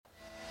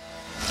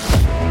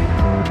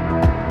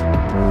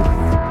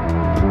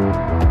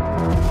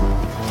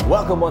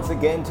Welcome once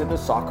again to the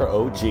Soccer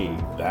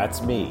OG.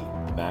 That's me,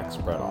 Max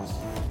Bredos.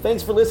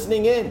 Thanks for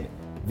listening in.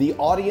 The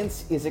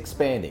audience is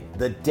expanding.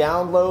 The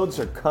downloads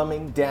are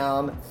coming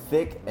down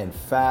thick and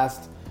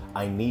fast.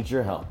 I need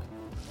your help.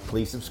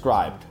 Please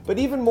subscribe. But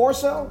even more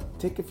so,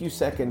 take a few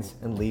seconds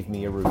and leave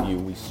me a review.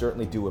 We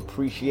certainly do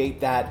appreciate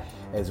that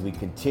as we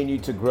continue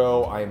to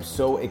grow. I am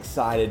so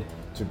excited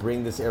to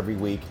bring this every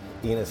week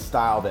in a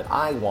style that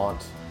I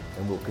want.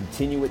 And we'll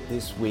continue it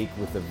this week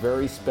with a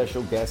very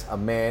special guest, a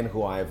man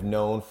who I have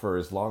known for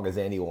as long as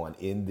anyone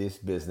in this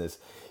business.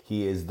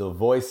 He is the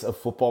voice of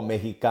Football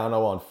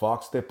Mexicano on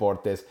Fox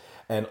Deportes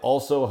and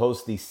also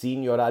hosts the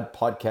Señorad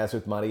podcast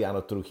with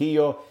Mariano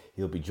Trujillo.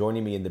 He'll be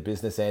joining me in the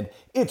business end.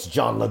 It's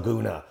John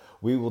Laguna.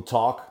 We will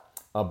talk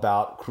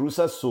about Cruz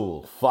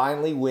Azul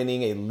finally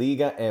winning a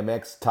Liga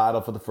MX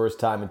title for the first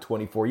time in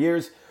 24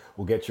 years.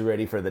 We'll get you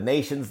ready for the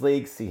Nations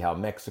League, see how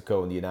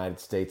Mexico and the United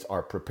States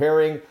are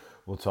preparing.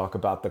 We'll talk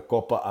about the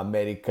Copa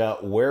America,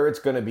 where it's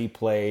going to be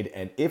played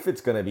and if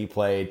it's going to be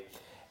played.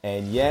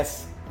 And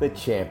yes, the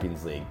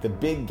Champions League, the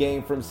big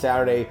game from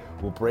Saturday.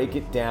 We'll break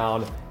it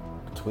down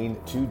between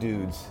two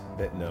dudes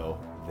that know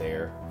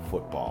their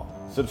football.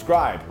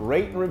 Subscribe,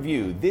 rate, and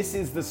review. This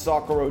is the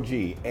Soccer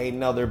OG.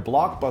 Another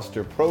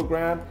blockbuster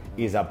program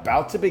is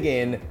about to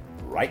begin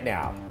right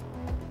now.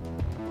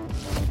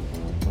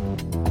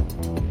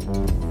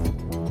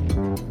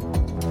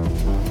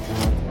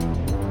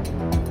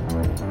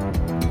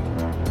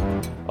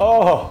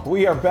 Oh,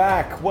 we are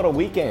back. What a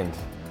weekend.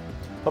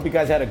 Hope you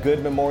guys had a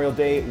good Memorial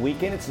Day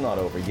weekend. It's not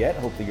over yet.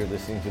 Hopefully you're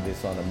listening to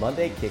this on a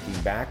Monday, kicking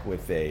back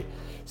with a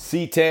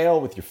sea tail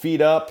with your feet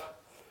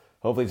up.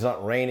 Hopefully it's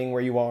not raining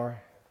where you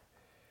are.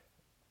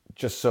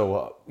 Just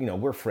so,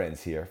 we're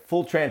friends here.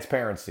 Full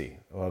transparency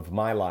of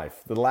my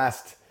life. The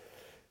last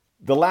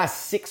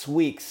 6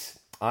 weeks,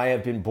 I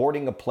have been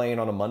boarding a plane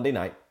on a Monday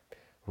night,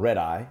 red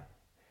eye,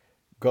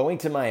 going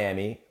to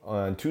Miami.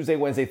 On Tuesday,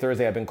 Wednesday,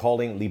 Thursday, I've been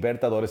calling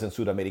Libertadores and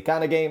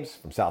Sudamericana games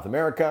from South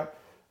America,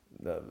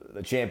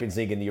 the Champions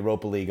League and the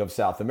Europa League of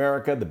South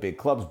America, the big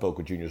clubs,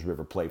 Boca Juniors,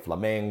 River Plate,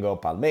 Flamengo,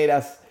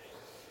 Palmeiras.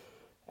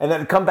 And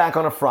then come back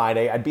on a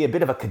Friday. I'd be a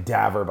bit of a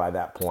cadaver by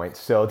that point,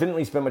 so didn't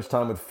really spend much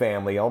time with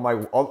family.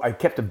 I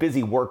kept a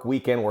busy work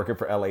weekend working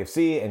for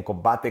LAFC and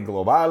Combate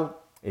Global.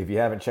 If you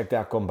haven't checked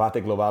out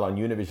Combate Global on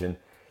Univision,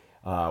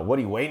 what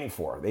are you waiting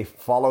for? They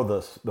follow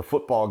the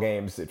football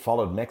games. It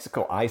followed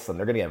Mexico, Iceland.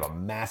 They're going to have a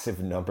massive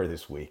number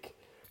this week.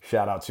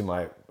 Shout out to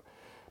my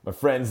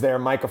friends there,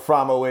 Mike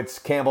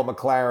Aframowitz, Campbell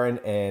McLaren,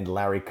 and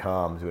Larry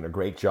Combs, doing a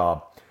great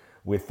job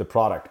with the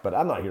product. But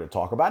I'm not here to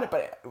talk about it.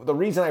 But the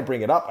reason I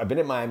bring it up, I've been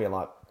in Miami a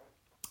lot.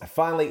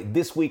 Finally,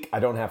 this week, I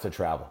don't have to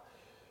travel.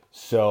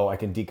 So I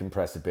can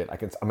decompress a bit. I'm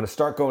going to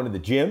start going to the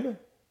gym.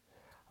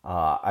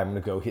 I'm going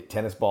to go hit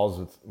tennis balls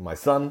with my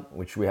son,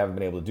 which we haven't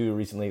been able to do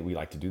recently. We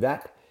like to do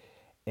that.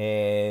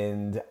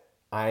 And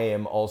I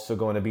am also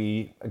going to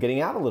be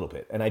getting out a little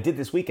bit. And I did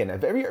this weekend. I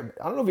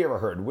don't know if you ever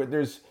heard.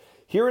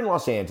 Here in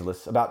Los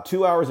Angeles, about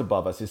 2 hours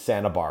above us is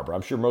Santa Barbara.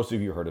 I'm sure most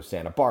of you heard of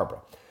Santa Barbara.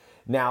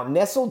 Now,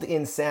 nestled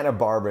in Santa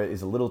Barbara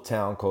is a little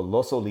town called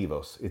Los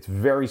Olivos. It's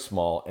very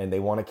small, and they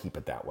want to keep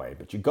it that way.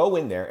 But you go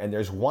in there, and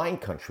there's wine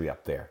country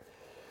up there.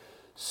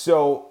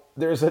 So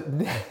there's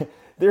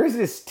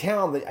this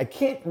town that I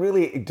can't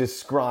really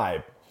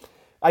describe.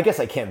 I guess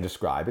I can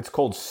describe. It's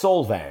called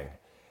Solvang.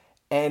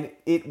 And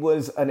it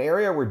was an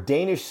area where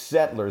Danish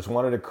settlers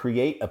wanted to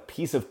create a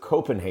piece of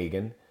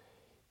Copenhagen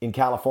in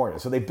California.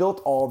 So they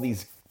built all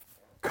these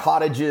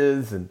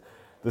cottages and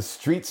the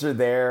streets are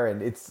there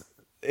and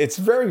it's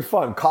very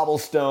fun.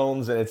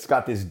 Cobblestones and it's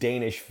got this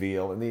Danish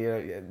feel. And the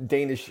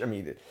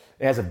it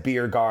has a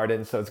beer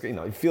garden. So it's,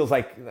 it feels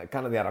like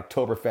kind of that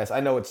Oktoberfest. I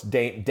know it's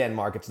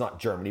Denmark, it's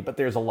not Germany, but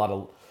there's a lot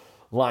of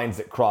lines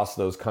that cross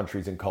those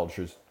countries and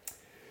cultures.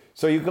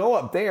 So you go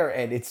up there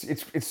and it's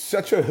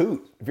such a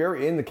hoot. If you're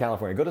in the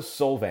California, go to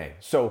Solvang.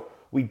 So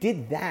we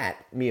did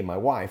that, me and my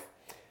wife.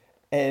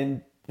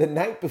 And the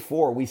night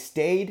before, we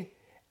stayed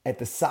at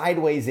the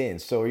Sideways Inn.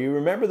 So you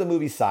remember the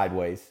movie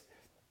Sideways?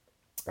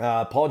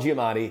 Paul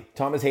Giamatti,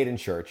 Thomas Hayden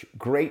Church,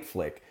 great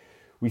flick.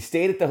 We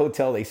stayed at the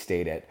hotel they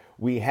stayed at.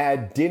 We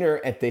had dinner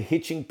at the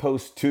Hitching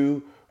Post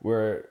 2,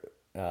 where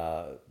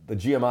the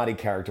Giamatti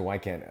character,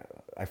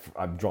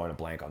 I'm drawing a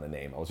blank on the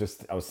name. I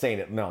was saying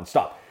it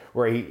nonstop.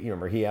 Where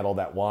he had all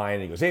that wine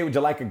and he goes, "Hey, would you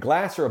like a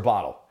glass or a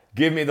bottle?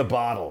 Give me the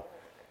bottle."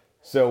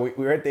 So we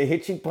were at the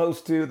Hitching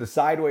Post 2, the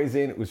Sideways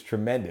Inn. It was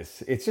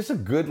tremendous. It's just a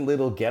good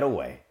little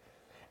getaway.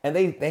 And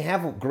they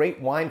have a great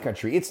wine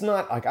country. It's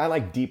not like, I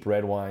like deep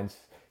red wines,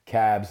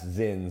 Cabs,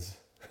 Zins.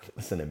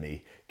 Listen to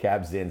me.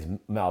 Cabs, Zins,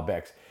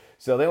 Malbecs.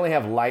 So they only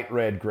have light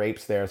red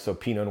grapes there. So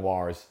Pinot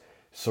Noirs,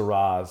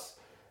 Syrahs,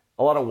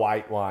 a lot of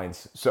white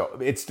wines. So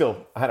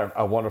I had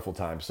a wonderful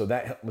time. So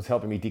that was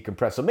helping me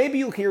decompress. So maybe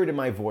you'll hear it in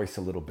my voice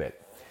a little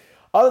bit.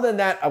 Other than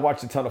that, I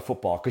watched a ton of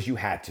football because you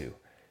had to.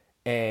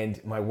 And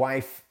my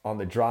wife, on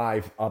the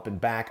drive up and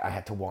back, I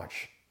had to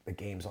watch the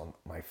games on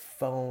my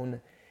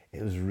phone.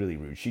 It was really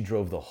rude. She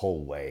drove the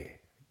whole way.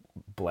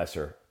 Bless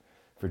her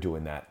for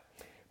doing that.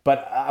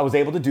 But I was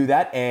able to do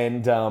that.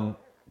 And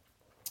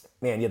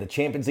man, yeah, the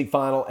Champions League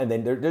final, and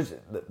then there's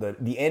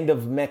the end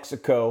of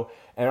Mexico.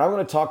 And I'm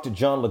going to talk to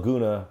John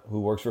Laguna,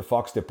 who works for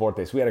Fox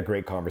Deportes. We had a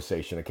great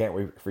conversation. I can't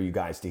wait for you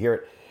guys to hear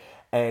it.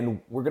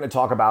 And we're going to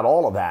talk about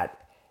all of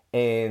that.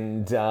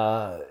 And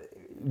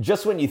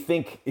just when you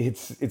think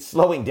it's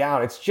slowing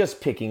down, it's just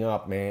picking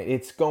up, man.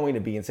 It's going to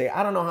be insane.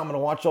 I don't know how I'm going to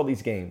watch all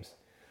these games.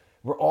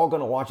 We're all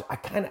going to watch.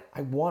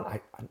 I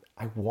want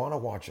to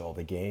watch all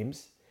the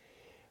games,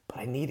 but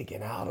I need to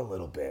get out a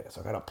little bit.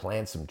 So I got to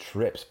plan some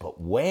trips. But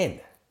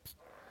when?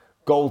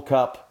 Gold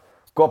Cup,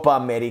 Copa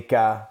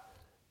America,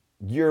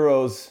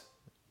 Euros,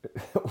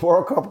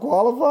 World Cup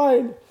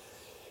qualified.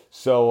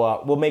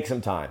 So we'll make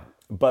some time.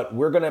 But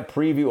we're going to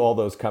preview all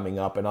those coming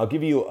up, and I'll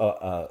give you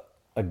a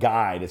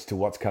guide as to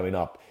what's coming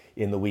up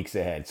in the weeks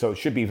ahead. So it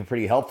should be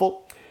pretty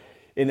helpful.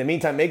 In the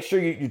meantime, make sure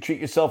you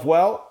treat yourself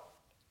well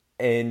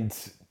and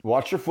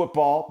watch your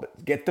football,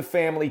 but get the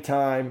family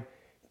time.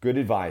 Good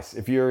advice.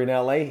 If you're in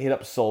LA, hit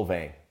up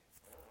Solvang.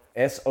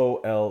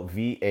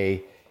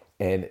 Solvang.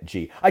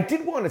 I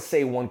did want to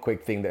say one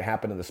quick thing that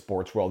happened in the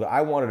sports world that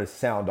I wanted to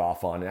sound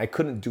off on, and I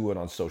couldn't do it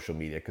on social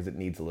media because it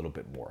needs a little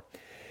bit more.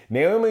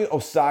 Naomi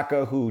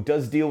Osaka, who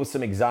does deal with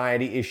some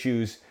anxiety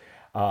issues,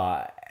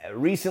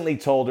 recently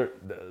told her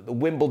the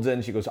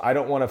Wimbledon, she goes, I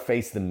don't want to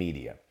face the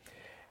media.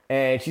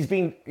 And she's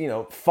being,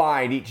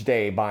 fined each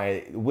day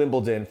by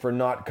Wimbledon for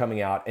not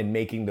coming out and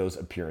making those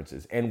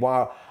appearances. And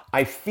while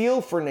I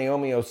feel for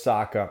Naomi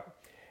Osaka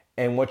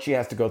and what she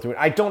has to go through, and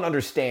I don't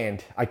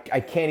understand, I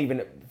can't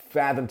even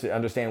fathom to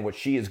understand what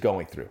she is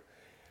going through.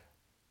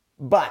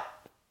 But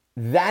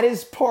that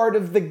is part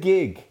of the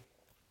gig.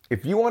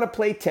 If you want to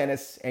play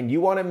tennis and you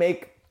want to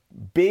make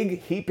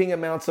big heaping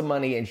amounts of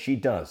money, and she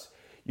does,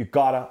 you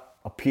gotta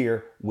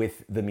appear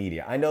with the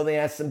media. I know they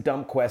ask some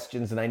dumb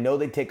questions, and I know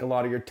they take a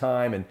lot of your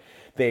time, and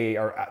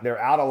they're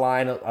out of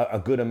line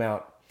a good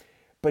amount.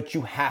 But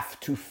you have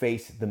to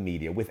face the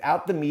media.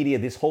 Without the media,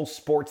 this whole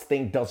sports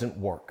thing doesn't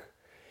work.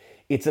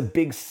 It's a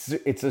big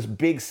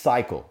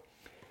cycle.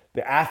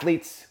 The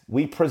athletes,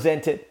 we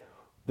present it.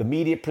 The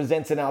media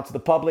presents it out to the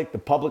public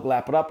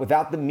lap it up.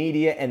 Without the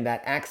media and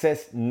that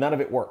access, none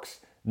of it works.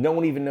 No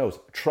one even knows.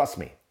 Trust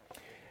me.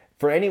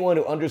 For anyone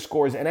who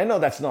underscores, and I know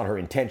that's not her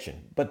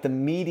intention, but the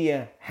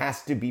media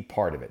has to be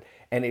part of it.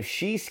 And if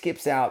she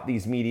skips out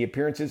these media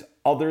appearances,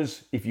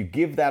 others, if you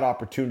give that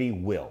opportunity,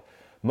 will.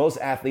 Most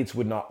athletes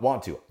would not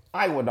want to.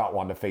 I would not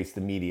want to face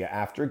the media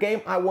after a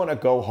game. I want to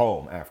go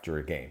home after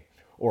a game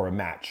or a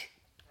match.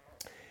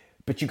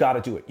 But you got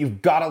to do it.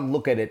 You've got to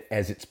look at it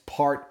as it's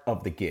part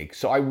of the gig.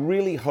 So I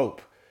really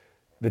hope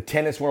the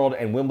tennis world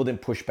and Wimbledon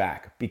push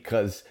back,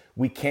 because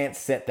we can't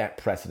set that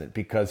precedent,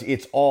 because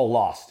it's all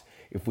lost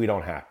if we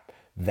don't have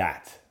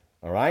that.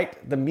 All right?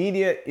 The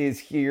media is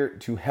here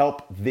to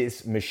help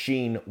this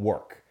machine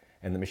work.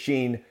 And the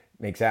machine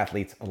makes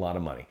athletes a lot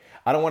of money.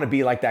 I don't want to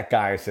be like that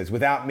guy who says,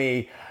 without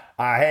me,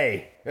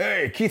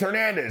 hey, Keith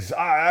Hernandez,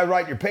 I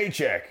write your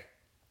paycheck.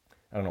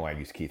 I don't know why I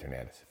use Keith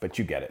Hernandez, but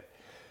you get it.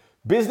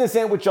 Business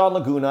End with John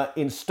Laguna.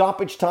 In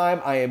stoppage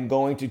time, I am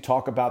going to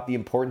talk about the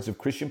importance of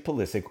Christian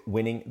Pulisic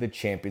winning the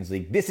Champions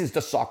League. This is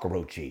the Soccer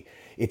OG.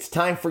 It's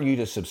time for you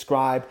to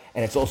subscribe,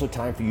 and it's also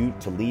time for you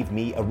to leave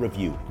me a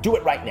review. Do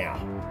it right now.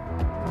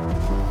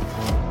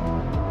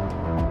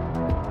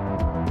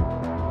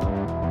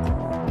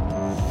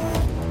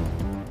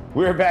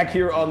 We're back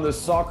here on the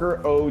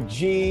Soccer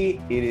OG. It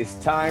is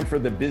time for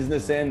the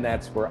Business End.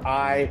 That's where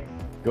I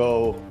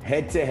go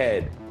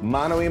head-to-head,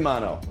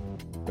 mano-a-mano,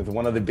 with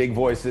one of the big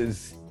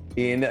voices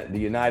in the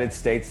United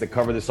States that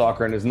cover the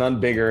soccer, and is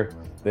none bigger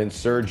than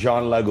Sir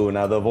John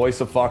Laguna, the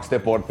voice of Fox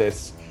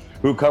Deportes,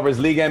 who covers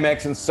Liga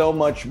MX and so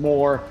much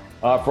more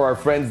for our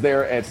friends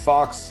there at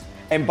Fox.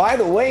 And by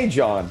the way,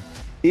 John,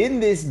 in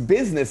this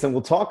business, and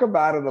we'll talk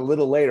about it a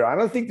little later, I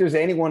don't think there's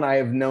anyone I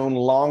have known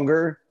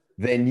longer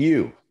than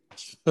you.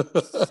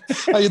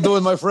 How you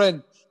doing, my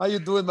friend? But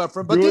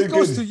this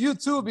goes to you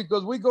too,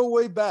 because we go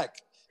way back.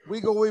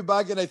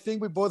 And I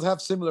think we both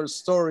have similar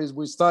stories.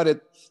 We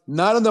started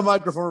not on the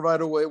microphone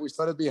right away. We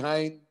started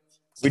behind.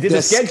 We did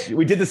the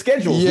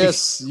schedule.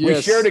 Yes, we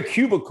shared a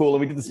cubicle,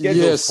 and we did the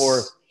schedules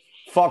for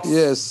Fox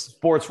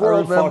Sports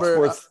World, Fox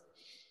Sports.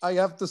 I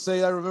have to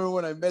say, I remember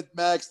when I met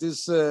Max,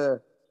 this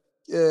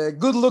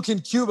good-looking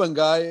Cuban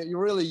guy. You're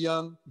really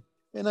young.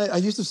 And I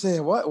used to say,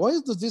 why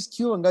does this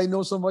Cuban guy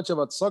know so much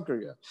about soccer?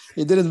 Yeah,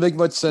 it didn't make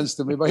much sense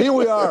to me. But here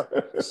we are.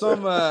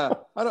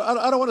 I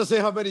don't want to say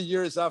how many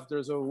years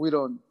after, so we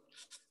don't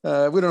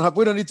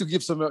need to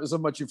give so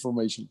much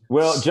information.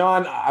 Well,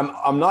 John,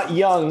 I'm not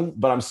young,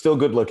 but I'm still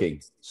good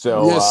looking.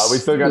 So we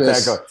still got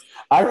that going.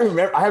 I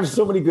remember, I have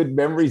so many good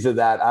memories of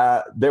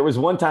that. There was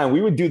one time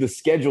we would do the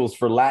schedules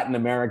for Latin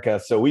America.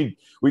 So we'd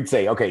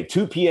say, okay,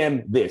 2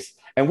 p.m. this,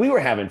 and we were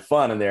having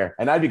fun in there.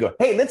 And I'd be going,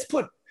 hey, let's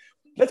put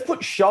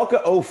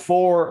Schalke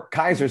 04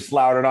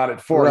 Kaiserslautern on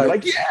at 4. Right. You're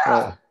like, yeah.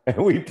 Right.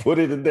 And we put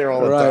it in there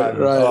all the time.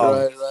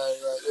 Right.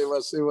 It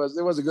was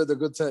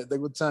the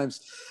good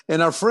times.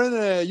 And our friend,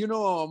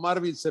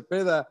 Marvin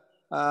Cepeda,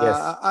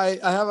 I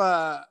have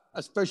a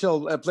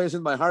special place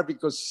in my heart,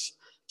 because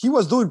he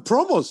was doing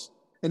promos,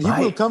 and he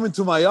will come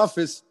into my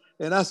office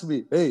and ask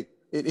me, hey,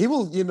 he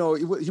will, he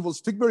will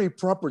speak very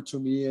proper to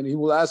me, and he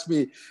will ask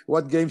me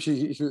what games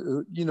he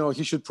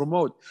should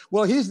promote.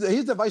 Well, he's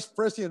the vice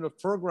president of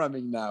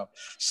programming now,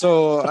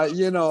 so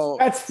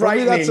that's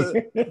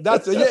frightening.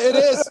 That's it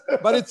is,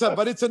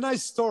 but it's a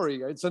nice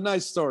story. It's a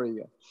nice story.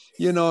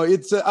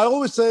 I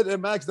always said,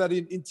 Max, that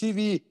in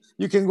TV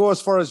you can go as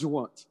far as you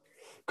want.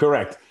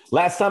 Correct.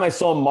 Last time I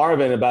saw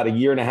Marvin about a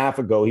year and a half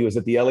ago, he was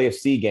at the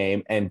LAFC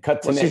game and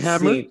cut to Was he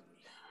hammered?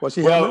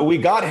 Well, we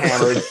got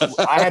hammered.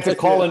 I had to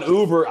call an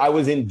Uber. I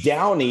was in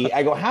Downey.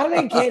 I go, how did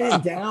I get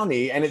in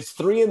Downey? And it's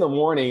 3 a.m.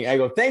 I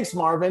go, thanks,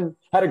 Marvin.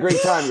 Had a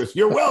great time. He goes,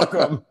 you're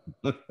welcome.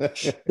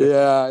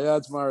 Yeah,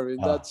 it's Marvin.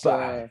 That's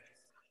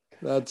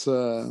good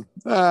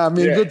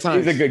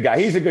times.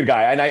 He's a good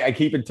guy. And I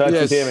keep in touch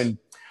with him. And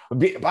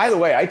by the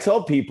way, I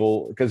tell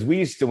people, because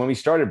when we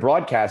started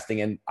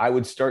broadcasting, and I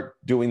would start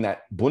doing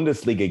that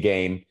Bundesliga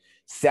game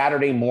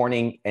Saturday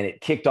morning, and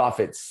it kicked off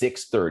at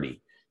 6:30.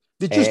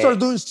 Did you start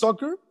doing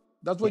soccer?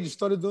 That's what you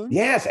started doing?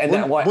 Yes. And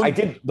I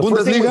did.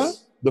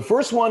 The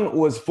first one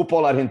was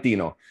Football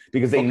Argentino,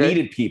 because they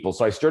needed people.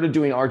 So I started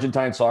doing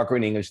Argentine soccer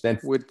in English. Then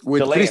with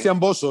Christian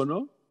Bosso,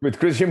 no? With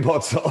Christian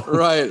Bosso.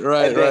 Right.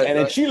 And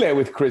in Chile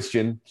with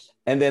Christian.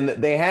 And then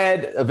they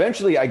had,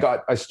 eventually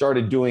I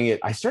started doing it.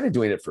 I started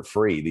doing it for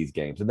free, these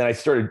games. And then I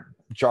started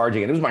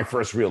charging, and it was my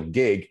first real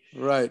gig.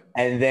 Right.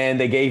 And then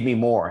they gave me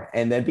more.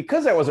 And then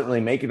because I wasn't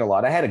really making a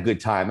lot, I had a good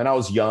time, and I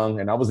was young,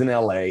 and I was in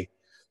LA.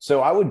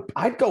 So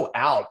I'd go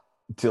out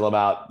till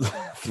about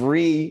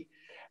 3,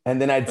 and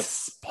then I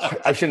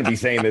shouldn't be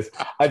saying this.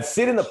 I'd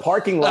sit in the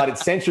parking lot at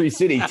Century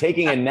City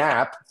taking a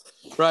nap.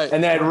 Right.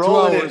 And then I'd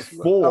roll in at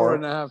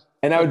 4,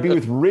 and I would be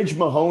with Ridge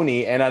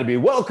Mahoney, and I'd be,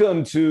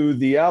 welcome to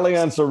the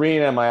Allianz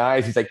Arena. In my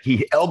eyes,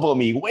 he elbowed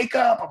me, wake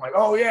up. I'm like,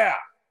 oh yeah.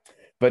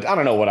 But I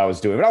don't know what I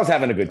was doing, but I was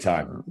having a good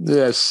time.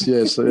 Yes.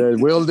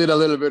 We all did a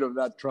little bit of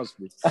that, trust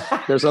me.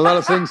 There's a lot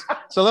of things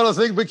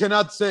we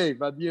cannot say,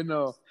 but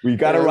we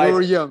got to write. We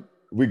were young.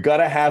 We got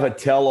to have a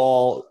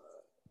tell-all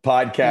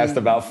podcast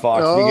about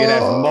Fox. We can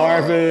have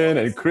Marvin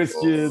and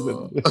Christian.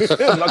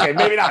 Okay,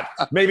 maybe not.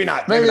 Maybe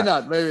not.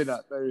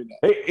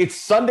 Hey, it's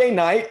Sunday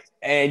night,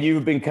 and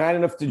you've been kind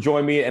enough to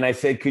join me. And I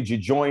said, could you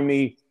join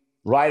me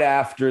right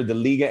after the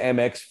Liga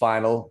MX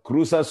final?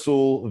 Cruz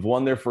Azul have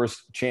won their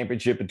first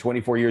championship in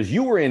 24 years.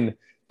 You were in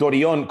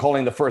Torreon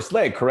calling the first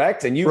leg,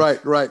 correct? And you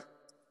right.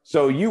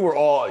 So you were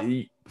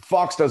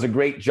Fox does a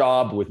great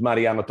job with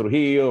Mariano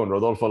Trujillo and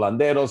Rodolfo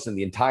Landeros and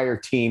the entire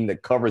team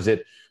that covers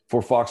it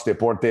for Fox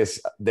Deportes.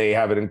 They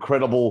have an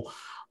incredible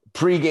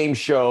pregame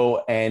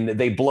show, and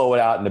they blow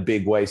it out in a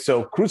big way.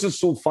 So Cruz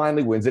Azul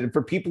finally wins it. And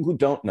for people who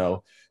don't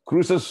know,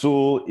 Cruz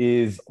Azul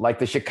is like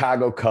the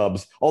Chicago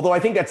Cubs, although I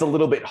think that's a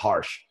little bit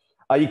harsh.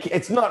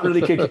 It's not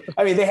really –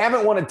 I mean, they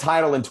haven't won a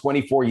title in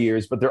 24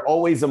 years, but they're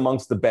always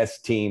amongst the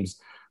best teams.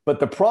 But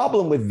the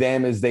problem with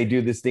them is they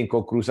do this thing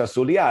called Cruz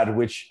Azulear,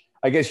 which –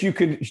 I guess you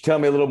could tell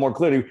me a little more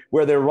clearly,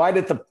 where they're right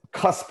at the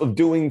cusp of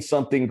doing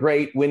something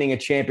great, winning a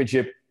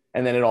championship,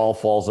 and then it all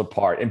falls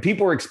apart. And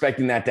people are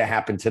expecting that to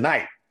happen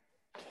tonight.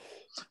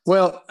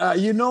 Well,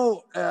 we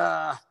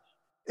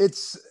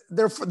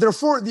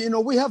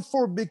have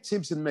 4 big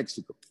teams in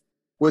Mexico,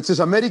 which is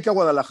America,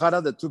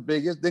 Guadalajara, the 2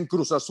 biggest, then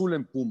Cruz Azul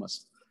and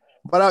Pumas.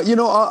 But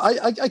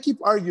I keep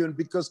arguing,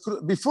 because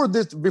before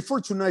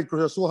tonight,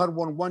 Cruz Azul had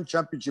won 1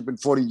 championship in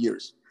 40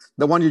 years,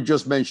 the one you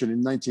just mentioned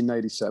in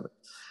 1997.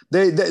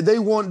 They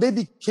won. They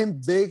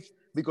became big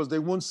because they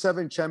won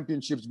 7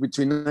 championships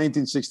between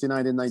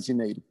 1969 and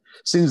 1980.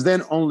 Since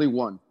then, only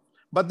 1.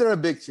 But they're a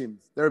big team.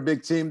 I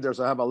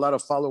have a lot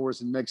of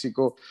followers in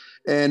Mexico,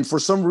 and for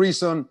some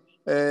reason,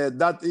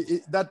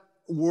 that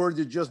word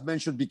you just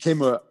mentioned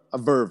became a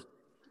verb.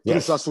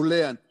 Yes. Cruz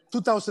Azulean.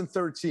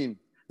 2013,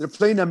 they're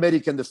playing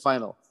America in the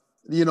final.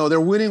 They're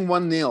winning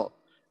 1-0.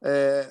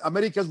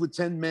 America's with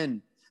 10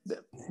 men.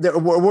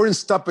 We're in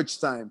stoppage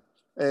time.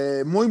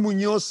 Moy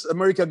Munoz,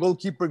 America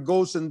goalkeeper,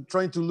 goes and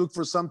trying to look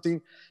for something.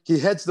 He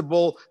heads the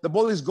ball. The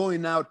ball is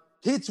going out,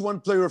 hits one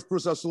player of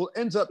Cruz Azul,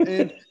 ends up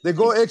in. They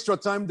go extra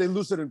time. They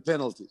lose it in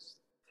penalties.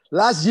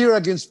 Last year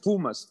against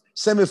Pumas,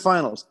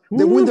 semifinals,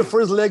 they win the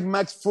first leg,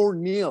 max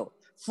 4-0.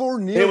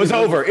 4-0. It was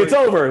over. It's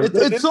over.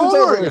 It's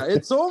over.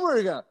 It's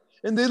over.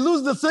 And they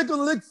lose the second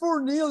leg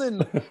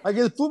 4-0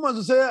 against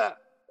Pumas.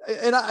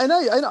 And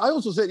I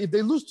also said, if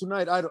they lose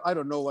tonight, I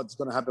don't know what's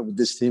going to happen with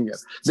this team yet.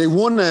 They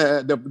won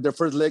their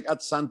first leg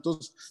at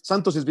Santos.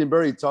 Santos has been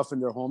very tough in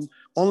their home.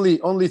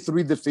 Only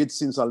 3 defeats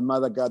since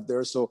Almada got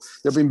there, so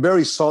they've been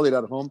very solid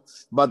at home.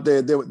 But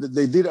they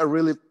did a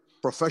really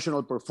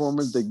professional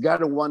performance. They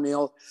got a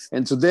 1-0.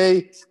 And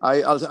today,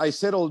 I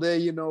said all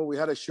day, we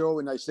had a show,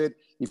 and I said,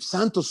 if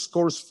Santos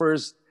scores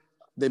first,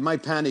 they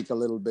might panic a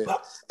little bit.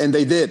 And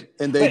they did.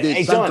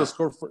 Hey, Santos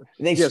scored first.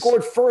 They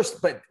scored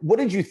first, but what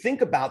did you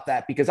think about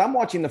that? Because I'm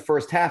watching the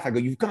first half. I go,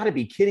 you've got to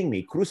be kidding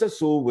me. Cruz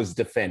Azul was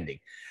defending.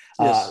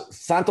 Yes.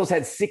 Santos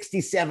had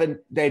 67.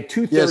 They had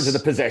 2/3 of the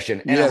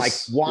possession. And I'm like,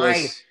 why?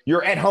 Yes.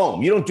 You're at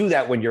home. You don't do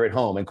that when you're at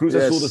home. And Cruz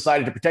Azul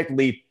decided to protect the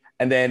lead.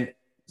 And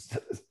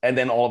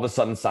then all of a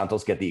sudden,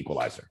 Santos get the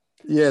equalizer.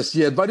 Yes,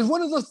 yes. But it's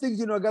one of those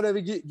things, I got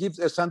to give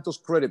Santos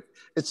credit.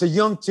 It's a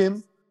young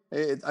team.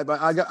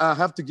 I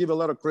have to give a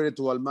lot of credit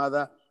to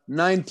Almada.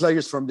 9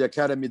 players from the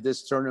academy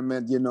this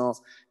tournament,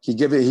 he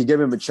gave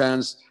him a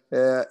chance.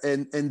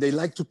 And they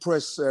like to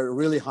press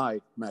really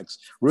high, Max,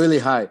 really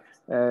high,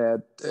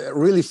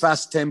 really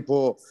fast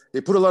tempo.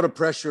 They put a lot of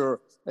pressure,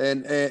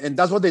 and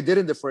that's what they did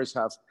in the first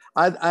half.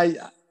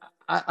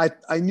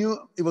 I knew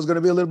it was going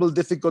to be a little bit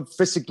difficult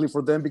physically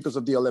for them because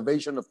of the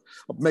elevation of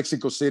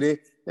Mexico City.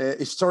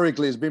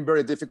 Historically, it's been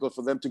very difficult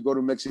for them to go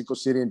to Mexico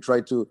City and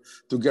try to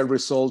get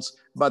results.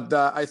 But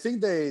I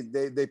think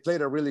they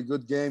played a really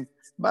good game.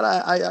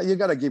 But you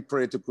got to give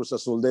credit to Cruz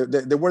Azul.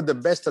 They were the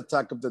best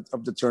attack of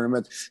the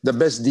tournament, the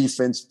best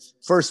defense,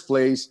 first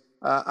place.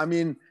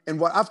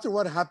 After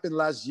what happened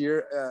last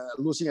year,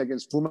 losing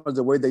against Pumas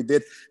the way they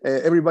did,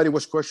 everybody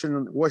was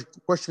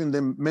questioning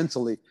them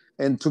mentally.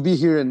 And to be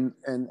here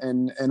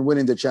and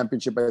winning the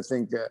championship, I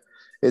think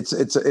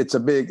it's a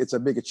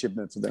big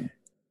achievement for them.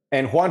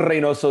 And Juan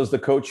Reynoso is the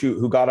coach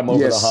who got him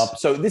over the hump.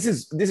 So this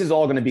is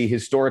all going to be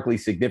historically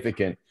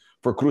significant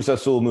for Cruz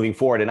Azul moving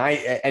forward.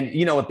 And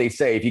you know what they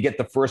say, if you get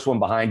the first one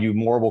behind you,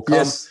 more will come.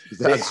 Yes,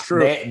 that's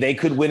true. They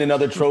could win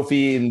another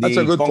trophy in the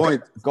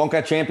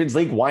Conca Champions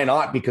League. Why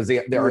not? Because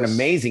they're an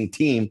amazing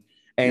team.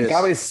 And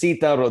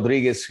Cabecita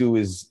Rodriguez, who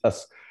is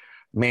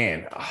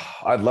man,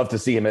 I'd love to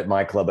see him at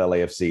my club,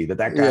 LAFC.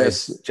 That guy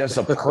is just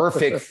a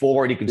perfect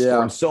forward. He can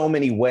score in so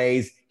many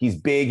ways. He's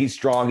big, he's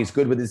strong, he's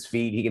good with his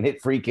feet. He can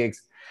hit free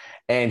kicks.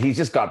 And he's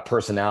just got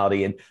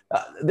personality. And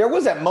there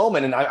was that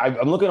moment, and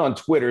I'm looking on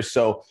Twitter,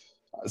 so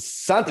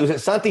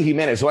Santi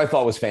Jimenez, who I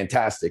thought was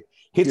fantastic,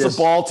 hits a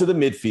ball to the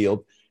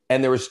midfield,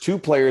 and there was 2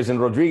 players, and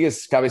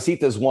Rodriguez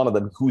Cabecita is one of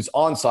them, who's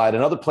onside.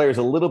 Another player is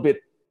a little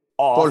bit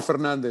off. Paul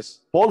Fernandez.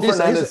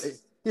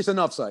 He's an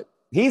offside.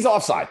 He's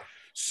offside.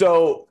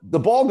 So the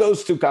ball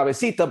goes to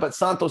Cabecita, but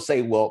Santos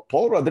say, well,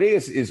 Paul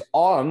Rodriguez is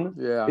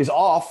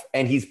off,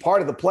 and he's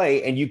part of the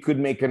play, and you could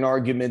make an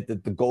argument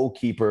that the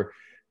goalkeeper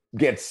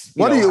gets.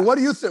 What do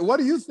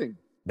you think?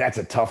 That's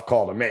a tough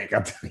call to make.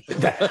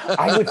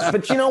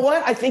 But you know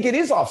what? I think it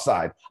is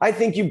offside. I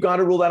think you've got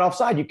to rule that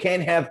offside. You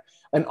can't have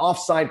an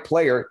offside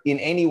player in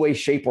any way,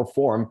 shape, or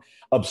form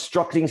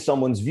obstructing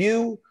someone's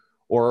view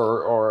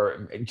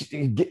or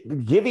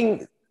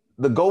giving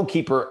the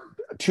goalkeeper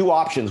 2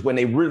 options when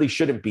they really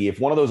shouldn't be. If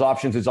one of those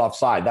options is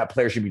offside, that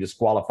player should be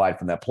disqualified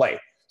from that play.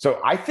 So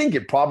I think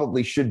it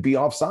probably should be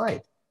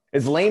offside.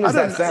 As lame as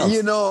that sounds.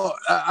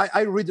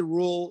 I read the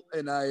rule,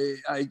 and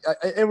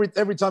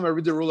every time I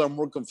read the rule, I'm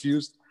more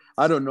confused.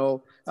 I don't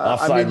know.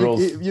 Offside rules.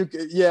 You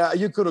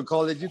could have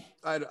called it.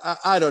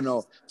 I don't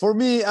know. For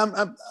me,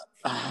 I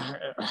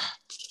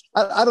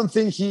don't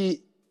think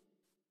he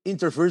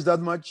interferes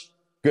that much.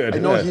 Good. I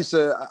know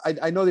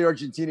I know the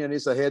Argentinian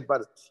is ahead,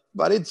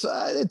 but it's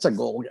a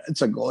goal.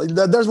 It's a goal.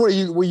 That's where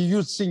you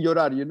use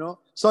señorar.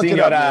 Suck it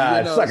up,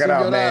 man. Suck it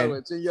up, man.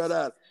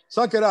 Señorar.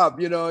 Suck it up.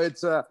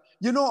 It's.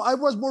 I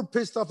was more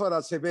pissed off at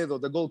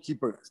Acevedo, the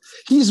goalkeeper.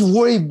 He's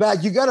way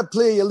back. You got to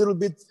play a little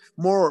bit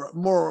more,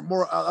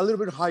 a little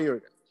bit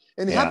higher.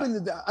 And it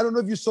happened. I don't know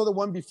if you saw the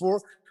one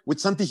before with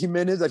Santi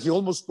Jimenez that he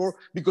almost scored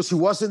because he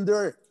wasn't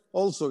there.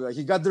 Also,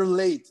 he got there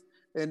late,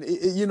 and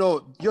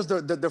just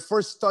the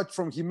first touch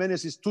from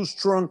Jimenez is too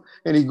strong,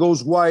 and he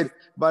goes wide.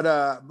 But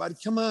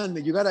come on,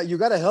 man, you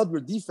gotta help your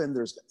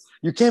defenders.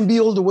 You can't be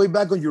all the way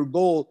back on your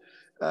goal.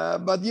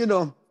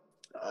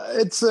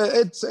 It's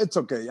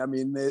okay. I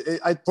mean,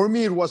 for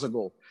me, it was a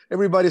goal.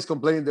 Everybody's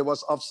complaining there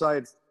was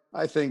offside.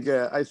 I think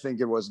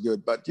it was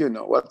good, but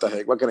what the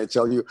heck? What can I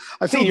tell you?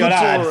 I feel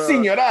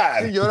Señorar.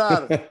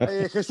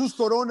 Jesus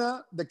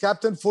Corona, the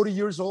captain, 40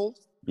 years old.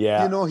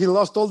 Yeah. He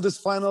lost all these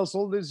finals,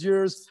 all these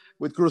years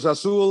with Cruz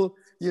Azul.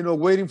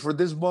 Waiting for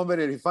this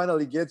moment, and he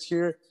finally gets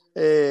here.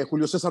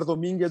 Julio Cesar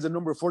Dominguez, the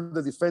number 4,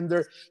 the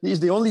defender. He's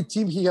the only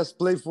team he has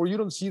played for. You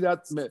don't see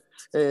that,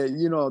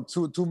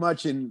 too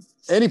much in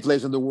any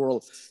place in the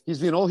world. He's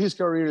been all his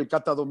career, El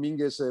Cata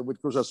Dominguez, with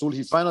Cruz Azul.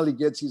 He finally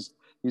gets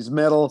his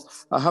medal.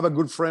 I have a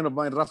good friend of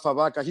mine, Rafa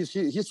Vaca.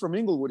 He's from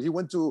Inglewood. He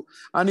went to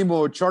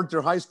Animo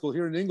Charter High School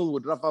here in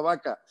Inglewood, Rafa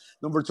Vaca,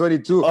 number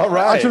 22. All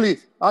right.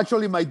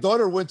 Actually, my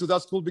daughter went to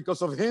that school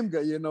because of him,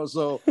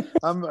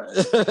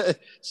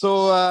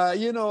 so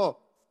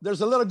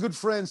there's a lot of good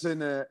friends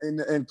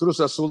in Cruz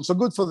Azul, so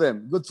good for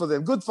them.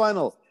 Good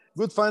final,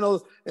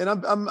 and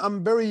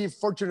I'm very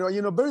fortunate.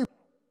 Very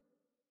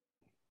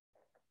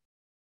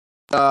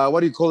what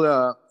do you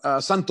call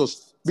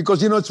Santos,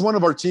 because it's one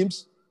of our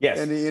teams. Yes,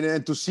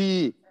 and to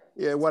see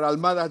what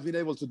Almada has been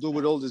able to do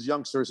with all these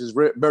youngsters is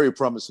very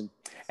promising.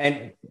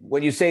 And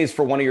when you say it's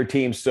for one of your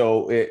teams,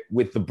 so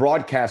with the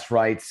broadcast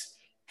rights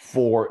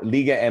for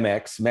Liga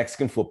MX,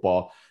 Mexican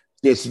football.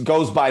 It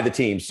goes by the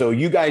team. So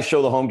you guys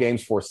show the home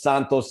games for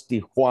Santos,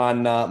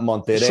 Tijuana,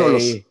 Monterrey.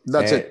 Solos.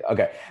 That's it.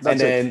 Okay.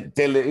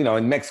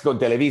 In Mexico,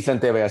 Televisa and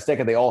TV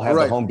Azteca, they all have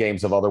the home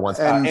games of other ones.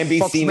 And NBC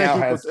Fox now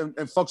Mexico, has...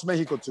 And Fox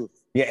Mexico too.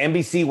 Yeah,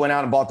 NBC went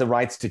out and bought the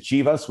rights to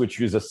Chivas,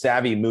 which was a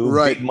savvy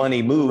move, big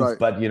money move,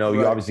 but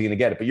you're obviously going to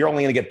get it. But you're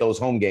only going to get those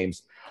home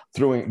games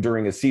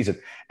during a season.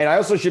 And I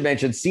also should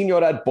mention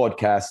Señorad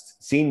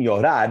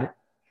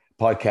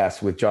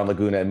podcast with John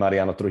Laguna and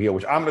Mariano Trujillo,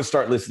 which I'm going to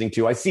start listening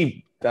to. I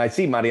see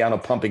Mariano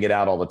pumping it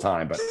out all the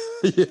time, but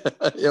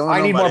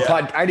I need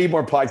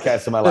more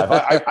podcasts in my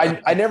life.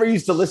 I never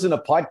used to listen to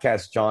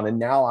podcasts, John, and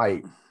now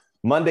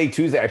Monday,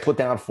 Tuesday, I put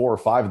down 4 or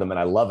 5 of them, and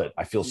I love it.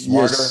 I feel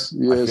smarter. Yes.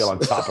 I feel on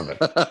top of it.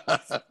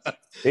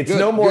 It's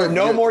no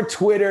more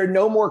Twitter,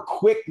 no more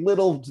quick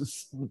little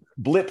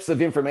blips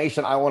of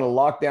information. I want to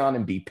lock down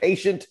and be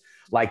patient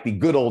like the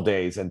good old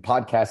days, and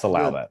podcasts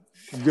allow that.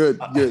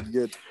 Good.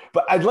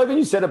 But I love what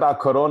you said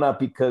about Corona,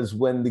 because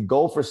when the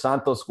goal for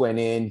Santos went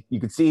in, you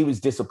could see he was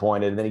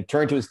disappointed. And then he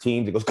turned to his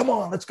team and goes, "Come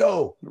on, let's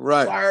go."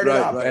 Fired it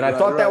up. And I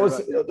thought that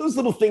was those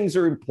little things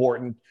are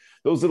important.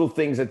 Those little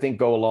things, I think,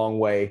 go a long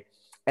way.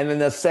 And then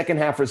the second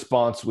half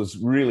response was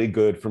really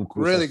good from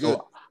Cruz Azul. Really good.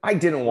 I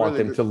didn't want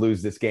them to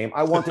lose this game.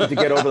 I want them to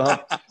get over the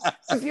hump.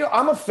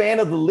 I'm a fan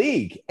of the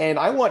league, and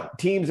I want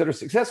teams that are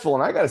successful.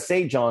 And I got to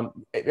say, John,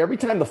 every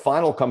time the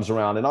final comes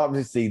around, and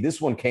obviously this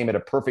one came at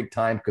a perfect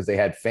time because they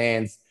had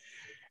fans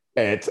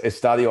at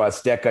Estadio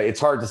Azteca. It's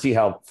hard to see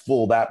how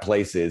full that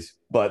place is,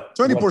 but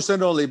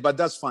 20% only, but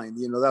that's fine.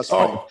 That's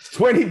fine.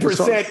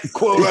 20%,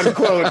 quote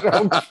unquote.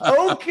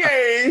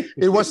 Okay.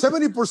 It was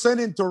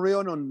 70% in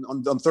Torreon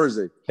on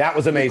Thursday. That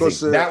was amazing.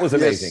 Because, that was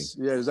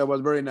amazing. Yes, that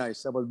was very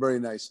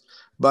nice.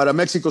 But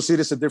Mexico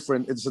City is a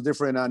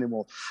different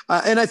animal,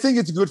 and I think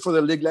it's good for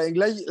the league.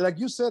 Like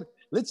you said,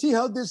 let's see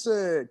how this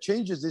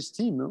changes this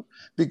team, no?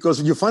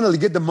 Because you finally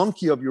get the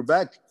monkey off your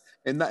back.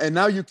 And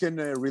now you can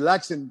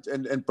relax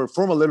and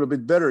perform a little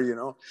bit better,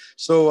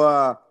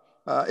 So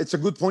it's a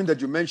good point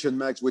that you mentioned,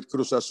 Max, with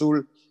Cruz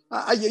Azul.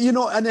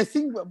 And I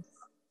think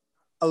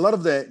a lot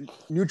of the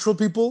neutral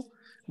people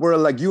were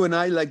like you and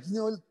I,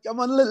 come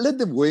on, let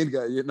them win,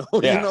 guys.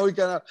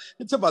 Yeah.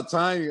 It's about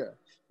time.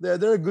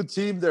 They're a good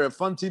team. They're a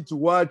fun team to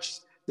watch.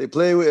 They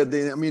play with.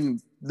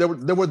 They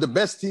were the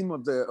best team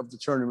of the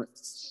tournament.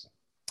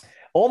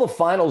 All the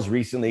finals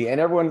recently, and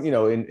everyone,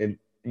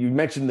 you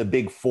mentioned the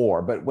big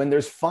 4, but when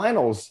there's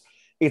finals,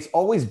 it's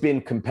always been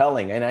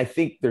compelling. And I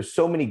think there's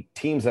so many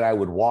teams that I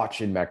would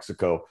watch in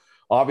Mexico.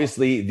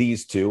 Obviously,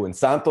 these two, and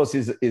Santos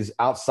is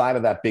outside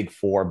of that big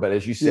 4, but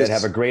as you said,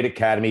 have a great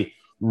academy,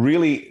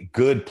 really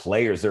good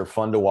players. They're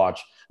fun to watch.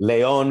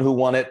 León, who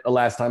won it the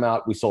last time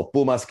out. We saw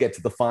Pumas get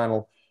to the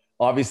final.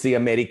 Obviously,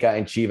 America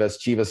and Chivas.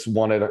 Chivas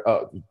won it,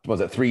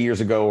 was it 3 years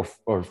ago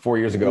or 4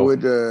 years ago?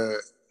 With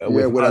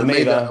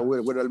Almeida.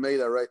 With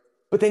Almeida, right?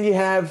 But then you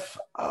have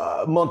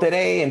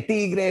Monterrey and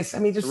Tigres. I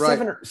mean, just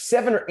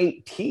 7 or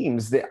 8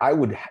 teams that I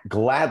would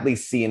gladly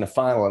see in the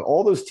final, and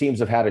all those teams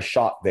have had a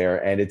shot there.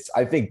 And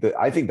I think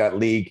that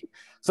league.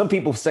 Some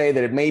people say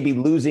that it may be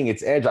losing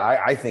its edge.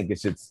 I think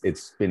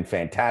it's been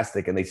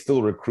fantastic, and they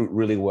still recruit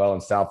really well in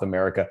South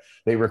America.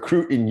 They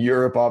recruit in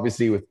Europe,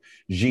 obviously with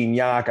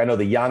Gignac. I know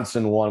the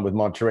Janssen one with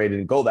Monterrey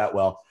didn't go that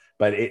well.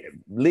 But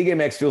Liga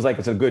MX feels like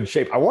it's in good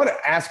shape. I want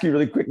to ask you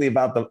really quickly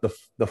about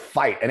the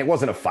fight, and it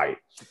wasn't a fight.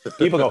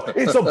 People go,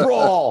 it's a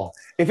brawl.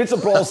 If it's a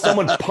brawl,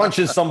 someone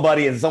punches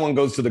somebody and someone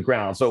goes to the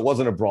ground. So it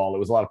wasn't a brawl. It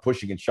was a lot of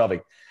pushing and shoving.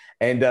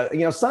 And,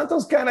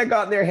 Santos kind of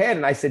got in their head,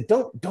 and I said,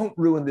 don't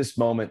ruin this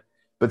moment.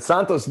 But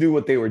Santos knew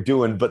what they were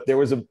doing. But there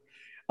was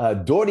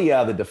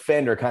Doria, the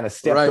defender, kind of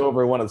stepped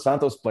over one of the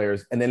Santos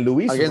players, and then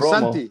Luis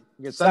Romo.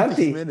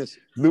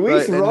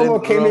 Luis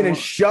Romo came in and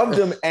shoved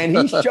him, and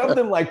he shoved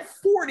him like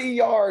 40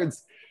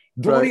 yards.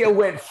 Doria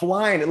went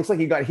flying. It looks like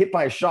he got hit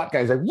by a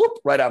shotgun. He's like, whoop,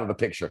 right out of the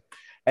picture.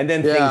 And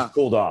then things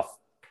pulled off.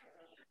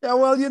 Yeah,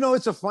 well,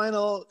 it's a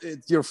final.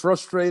 You're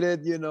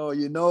frustrated.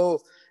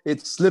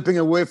 It's slipping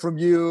away from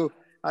you.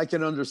 I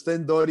can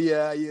understand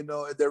Doria.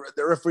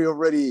 The referee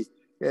already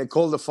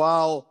called the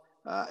foul.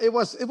 It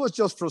was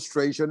just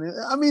frustration.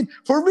 I mean,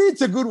 for me,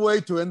 it's a good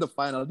way to end the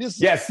final.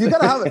 Yes, you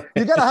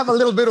gotta have a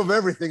little bit of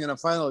everything in a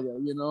final.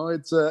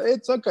 It's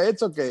okay.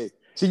 It's okay.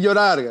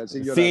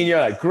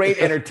 Señora. Great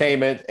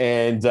entertainment,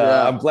 and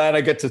I'm glad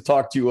I get to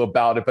talk to you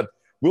about it. But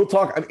we'll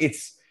talk.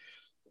 It's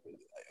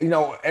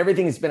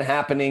everything has been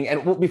happening,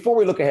 and before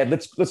we look ahead,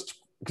 let's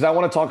because I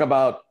want to talk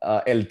about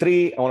El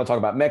Tri. I want to talk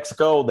about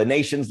Mexico, the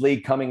Nations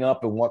League coming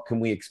up, and what can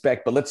we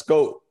expect. But let's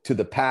go to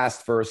the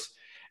past first,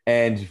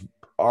 and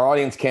our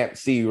audience can't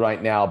see you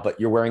right now, but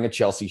you're wearing a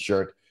Chelsea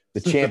shirt, the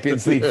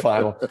Champions League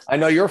final. I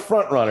know you're a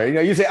front runner.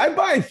 You say, I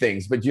buy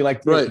things, but you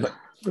like right.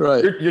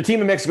 Your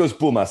team in Mexico is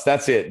Pumas.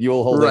 That's it.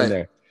 You'll hold in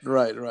there.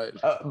 Right.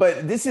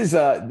 But this has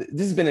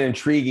been an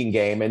intriguing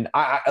game. And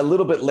a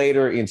little bit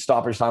later in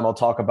stoppage time, I'll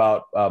talk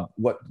about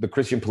what the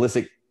Christian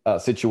Pulisic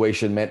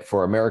situation meant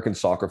for American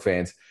soccer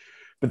fans.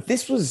 But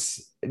this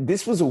was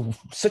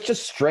such a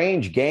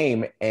strange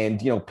game. And,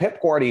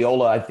 Pep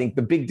Guardiola, I think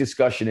the big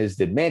discussion is,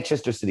 did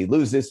Manchester City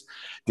lose this?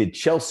 Did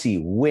Chelsea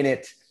win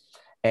it?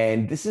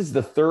 And this is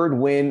the third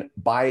win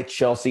by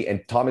Chelsea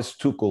and Thomas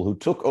Tuchel, who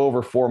took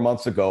over 4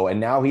 months ago. And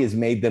now he has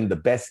made them the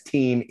best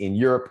team in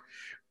Europe,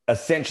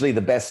 essentially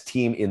the best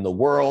team in the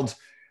world,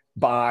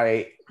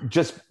 by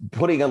just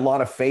putting a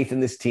lot of faith in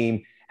this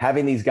team,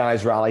 having these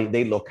guys rally.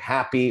 They look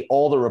happy.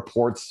 All the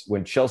reports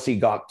when Chelsea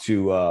got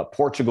to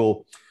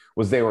Portugal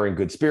was they were in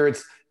good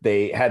spirits.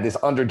 They had this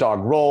underdog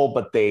role,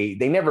 but they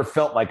never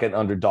felt like an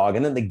underdog.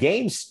 And then the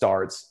game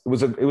starts. It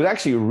was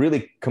actually a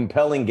really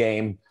compelling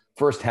game,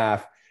 first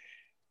half.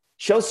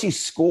 Chelsea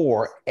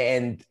score,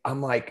 and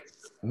I'm like,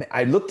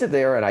 I looked at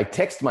there and I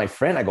text my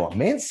friend. I go,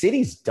 Man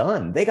City's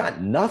done. They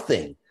got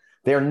nothing.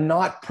 They're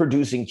not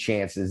producing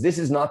chances. This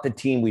is not the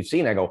team we've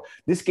seen. I go,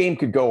 this game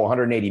could go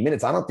 180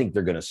 minutes. I don't think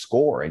they're going to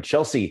score. And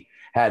Chelsea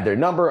had their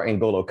number,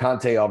 and N'Golo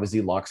Kante obviously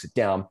locks it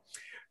down.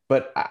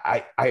 But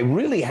I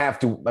really have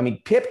to,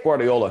 Pep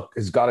Guardiola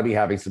has got to be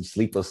having some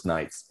sleepless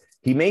nights.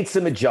 He made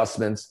some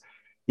adjustments.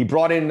 He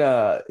brought in,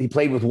 he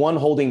played with one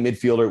holding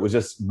midfielder. It was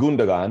just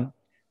Gundogan.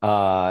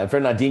 And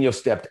Fernandinho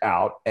stepped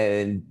out.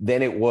 And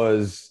then it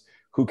was,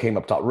 who came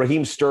up top?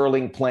 Raheem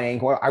Sterling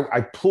playing.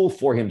 I pull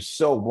for him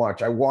so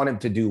much. I want him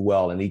to do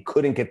well, and he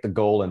couldn't get the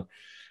goal. And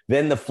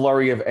then the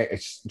flurry of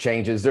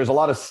changes. There's a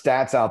lot of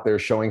stats out there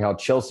showing how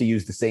Chelsea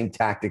used the same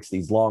tactics,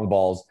 these long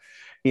balls,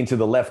 into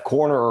the left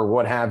corner or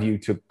what have you,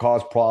 to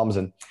cause problems.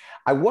 And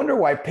I wonder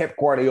why Pep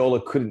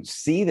Guardiola couldn't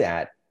see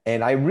that.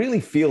 And I really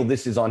feel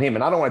this is on him.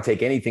 And I don't want to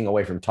take anything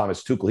away from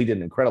Thomas Tuchel. He did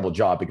an incredible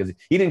job, because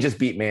he didn't just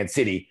beat Man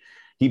City.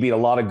 He beat a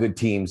lot of good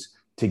teams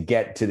to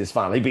get to this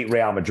final. He beat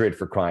Real Madrid,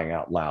 for crying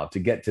out loud, to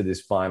get to this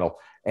final.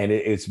 And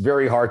it's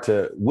very hard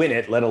to win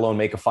it, let alone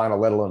make a final,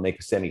 let alone make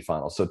a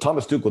semifinal. So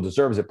Thomas Tuchel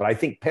deserves it. But I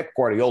think Pep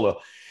Guardiola,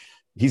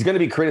 he's going to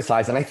be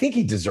criticized. And I think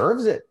he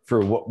deserves it for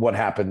what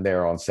happened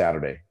there on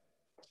Saturday.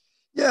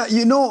 Yeah,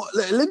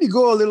 let me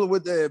go a little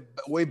bit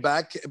way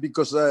back,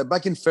 because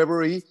back in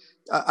February,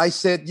 I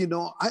said,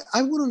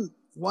 I wouldn't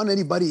want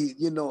anybody,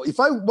 if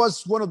I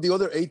was one of the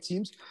other 8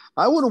 teams,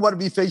 I wouldn't want to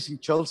be facing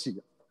Chelsea,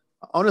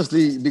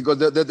 honestly, because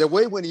the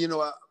way when,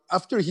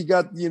 after he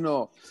got,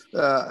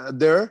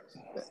 there,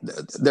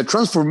 the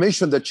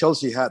transformation that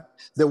Chelsea had,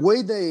 the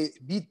way they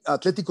beat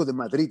Atletico de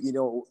Madrid,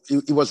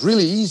 it was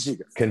really easy.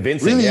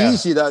 Convincing, really yeah.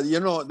 easy.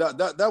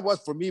 That, that was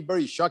for me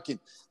very shocking.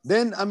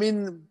 Then,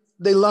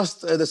 they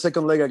lost the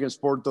second leg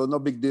against Porto. No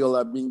big deal.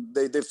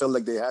 They felt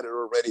like they had it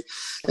already.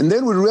 And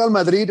then with Real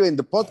Madrid, in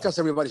the podcast,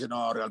 everybody said,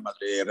 "No, Real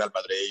Madrid,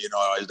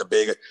 is the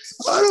big."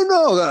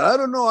 I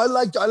don't know. I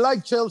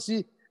like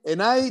Chelsea.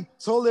 And I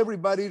told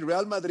everybody,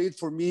 Real Madrid,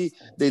 for me,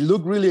 they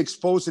look really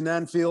exposed in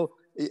Anfield.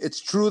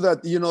 It's true that,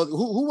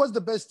 who was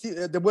the best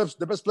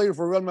the best player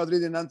for Real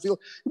Madrid in Anfield?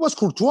 It was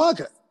Courtois.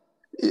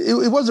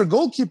 It was their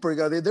goalkeeper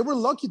guy. They were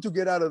lucky to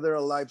get out of there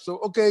alive. So,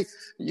 okay,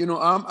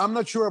 I'm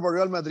not sure about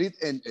Real Madrid,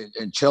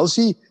 and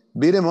Chelsea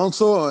beat him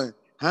also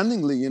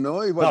handingly,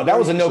 That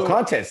was a no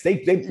contest.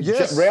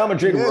 Yes, Real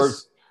Madrid were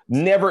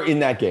never in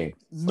that game.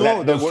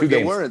 No, they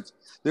weren't.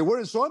 They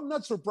weren't. So I'm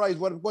not surprised.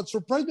 What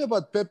surprised me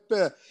about Pep,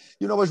 I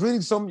was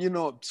reading some,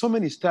 so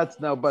many stats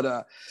now,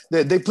 but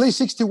they play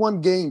 61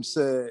 games,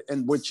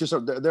 and which is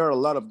there are a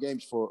lot of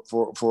games for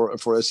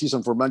a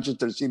season for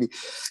Manchester City.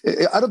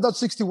 Out of that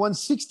 61,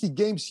 60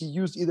 games he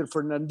used either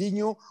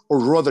Fernandinho or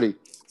Rodri,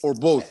 or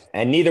both.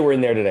 And neither were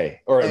in there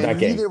today, or that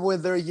game. Neither were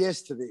there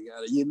yesterday.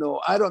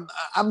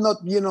 I'm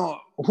not,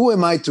 who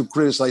am I to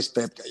criticize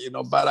Pep?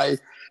 But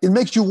it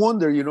makes you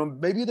wonder.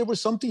 Maybe there was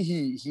something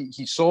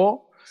he saw.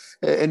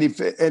 And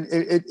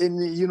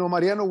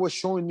Mariano was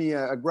showing me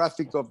a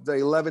graphic of the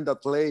 11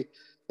 that play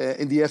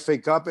in the FA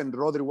Cup, and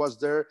Rodri was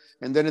there.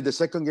 And then in the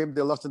second game,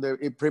 they lost in the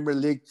Premier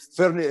League.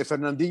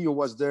 Fernandinho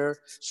was there.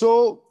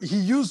 So he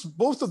used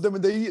both of them,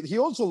 and he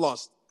also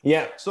lost.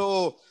 Yeah.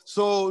 So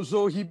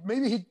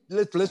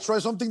let's try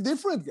something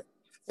different,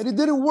 and it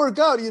didn't work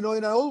out.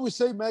 And I always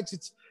say, Max,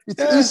 it's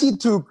easy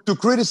to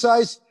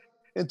criticize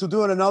and to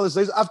do an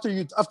analysis after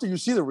you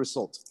see the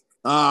result.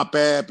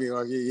 Pep,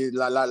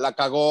 la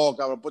cagó,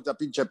 cabrón, puta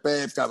pinche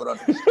Pep, cabrón.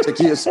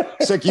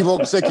 Se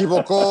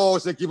equivocó.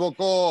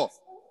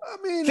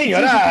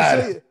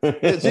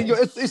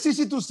 It's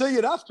easy to say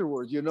it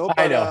afterwards, But,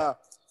 I know.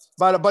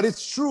 But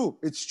it's true.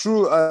 It's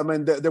true.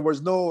 There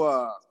was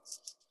no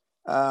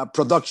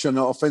production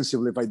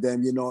offensively by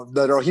them.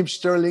 That Raheem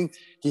Sterling,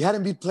 he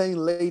hadn't been playing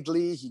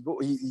lately.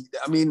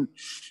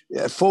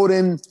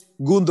 Foden,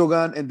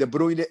 Gundogan, and De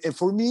Bruyne. And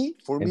for me,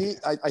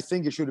 I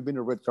think it should have been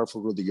a red card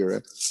for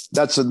Rudiger.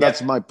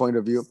 That's my point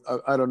of view.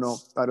 I don't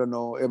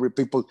know. Every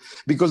people,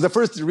 because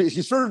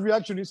his first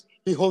reaction is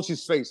he holds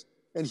his face,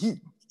 and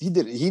he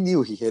did it. He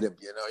knew he hit him.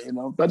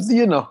 But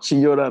Senora,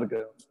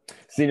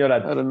 I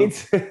don't know.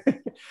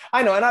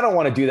 I know, and I don't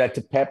want to do that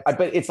to Pep, but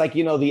it's like,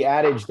 the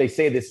adage, they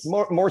say this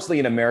mostly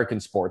in American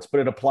sports, but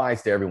it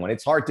applies to everyone.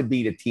 It's hard to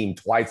beat a team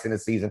twice in a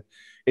season.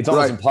 It's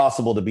almost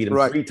impossible to beat them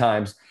 3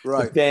 times.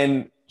 Right. But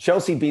then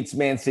Chelsea beats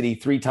Man City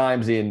 3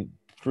 times in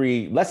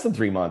less than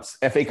 3 months.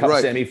 FA Cup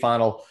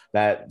semifinal,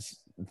 that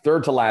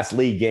third to last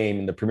league game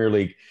in the Premier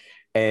League,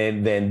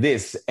 and then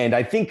this. And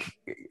I think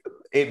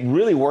it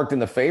really worked in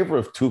the favor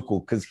of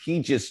Tuchel, because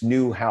he just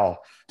knew how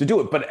to do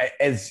it. But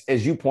as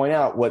you point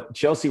out, what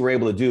Chelsea were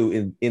able to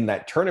do in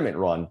that tournament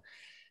run,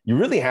 you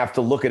really have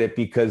to look at it,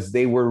 because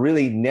they were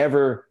really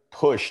never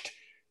pushed.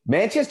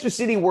 Manchester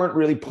City weren't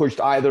really pushed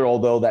either,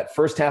 although that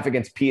first half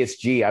against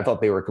PSG, I thought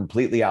they were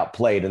completely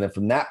outplayed. And then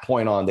from that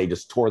point on, they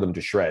just tore them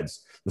to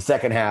shreds. The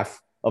second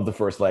half of the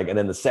first leg, and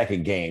then the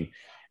second game.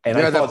 And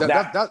Yeah, I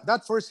thought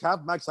that first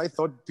half, Max, I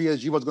thought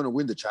PSG was going to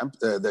win the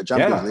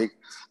Champions League.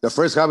 The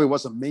first half, it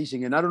was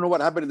amazing. And I don't know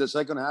what happened in the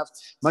second half.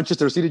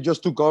 Manchester City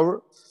just took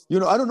over.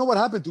 I don't know what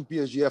happened to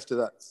PSG after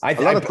that. A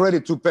lot of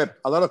credit to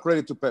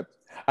Pep.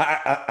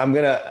 I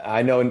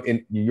know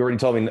you already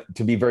told me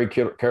to be very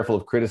careful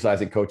of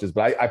criticizing coaches,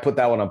 but I put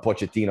that one on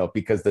Pochettino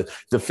because the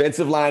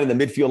defensive line and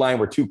the midfield line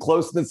were too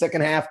close in the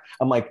second half.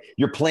 I'm like,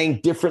 you're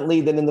playing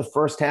differently than in the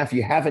first half.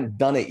 You haven't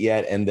done it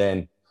yet. And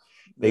then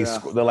they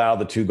allow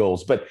the 2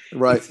 goals. But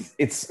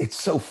it's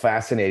so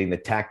fascinating, the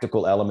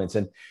tactical elements.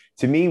 And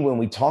to me, when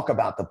we talk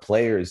about the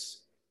players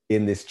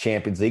in this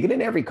Champions League and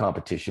in every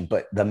competition,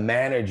 but the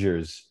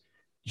managers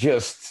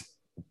just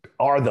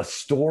are the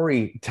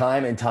story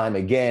time and time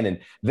again, and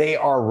they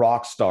are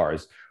rock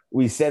stars.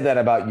 We said that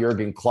about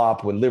Jurgen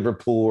Klopp when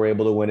Liverpool were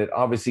able to win it.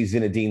 Obviously,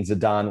 Zinedine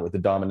Zidane with the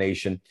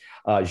domination,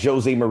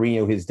 Jose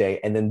Mourinho his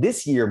day, and then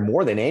this year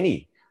more than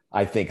any,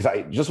 I think,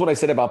 just what I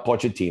said about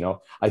Pochettino,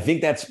 I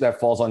think that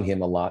falls on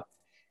him a lot.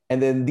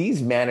 And then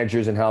these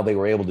managers and how they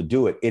were able to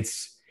do it.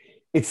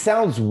 It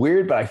sounds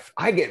weird, but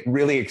I get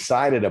really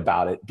excited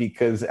about it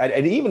because,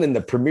 and even in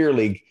the Premier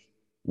League,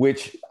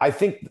 which I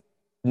think.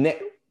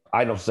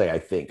 I don't say I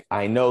think.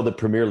 I know the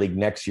Premier League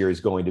next year is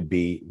going to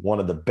be one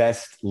of the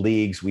best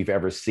leagues we've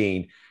ever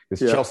seen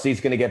because Chelsea's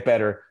going to get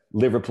better.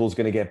 Liverpool's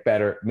going to get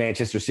better.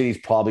 Manchester City's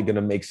probably going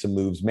to make some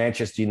moves.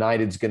 Manchester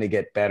United's going to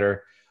get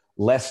better.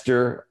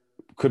 Leicester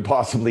could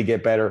possibly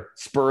get better.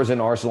 Spurs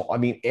and Arsenal. I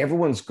mean,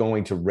 everyone's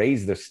going to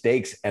raise their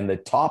stakes and the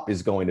top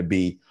is going to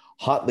be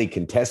hotly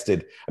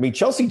contested. I mean,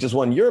 Chelsea just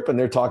won Europe and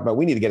they're talking about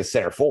we need to get a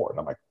center forward.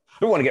 I'm like,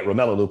 we want to get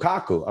Romelu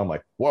Lukaku. I'm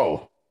like,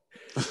 whoa.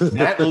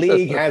 That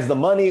league has the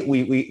money.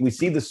 We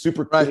see the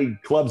super league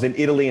clubs in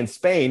Italy and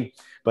Spain,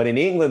 but in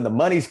England, the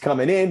money's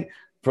coming in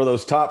for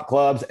those top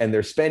clubs and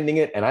they're spending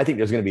it. And I think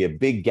there's going to be a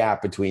big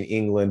gap between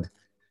England,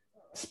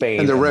 Spain,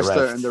 and the rest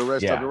of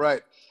the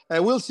right.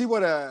 We'll see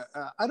what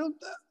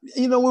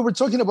we were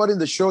talking about in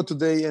the show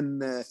today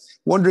and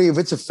wondering if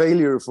it's a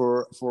failure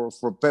for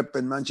Pep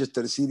and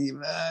Manchester City.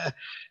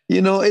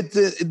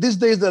 These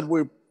days that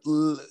we're,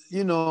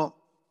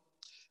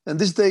 and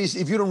these days,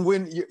 if you don't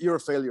win, you're a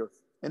failure.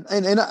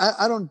 And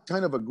I don't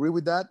kind of agree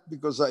with that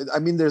because I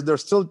mean they're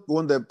still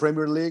won the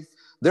Premier League.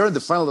 They're in the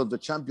final of the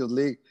Champions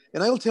League,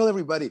 and I will tell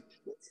everybody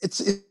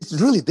it's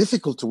really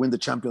difficult to win the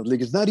Champions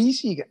League. It's not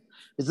easy.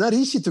 It's not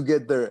easy to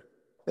get there.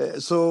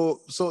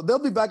 So they'll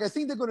be back. I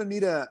think they're going to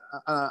need a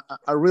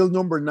real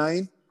number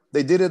 9.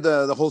 They did it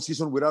the whole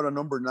season without a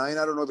number 9.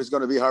 I don't know if it's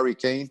going to be Harry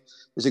Kane.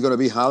 Is it going to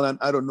be Haaland?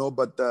 I don't know,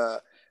 but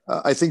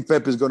I think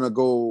Pep is going to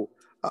go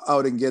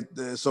out and get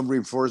some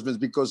reinforcements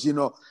because,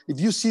 if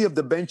you see of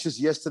the benches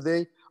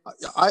yesterday,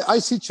 I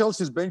see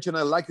Chelsea's bench and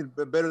I like it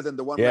better than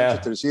the one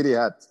Manchester City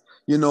had.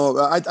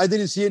 I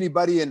didn't see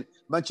anybody in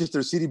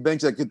Manchester City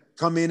bench that could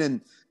come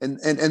in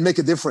and make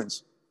a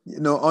difference.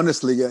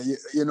 Honestly,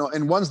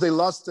 and once they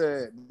lost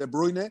De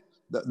Bruyne,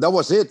 that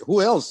was it.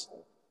 Who else?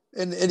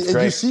 And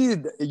you see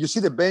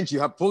the bench.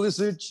 You have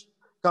Pulisic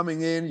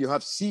coming in. You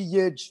have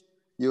Ziyech.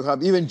 You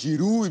have even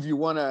Giroud if you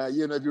want to,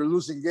 if you're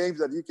losing games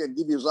that he can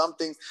give you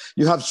something.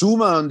 You have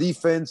Zuma on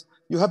defense.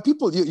 You have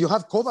people. You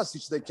have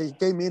Kovacic that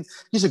came in.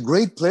 He's a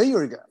great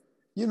player.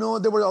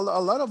 There were a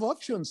lot of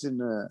options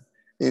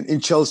in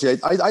Chelsea.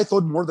 I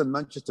thought more than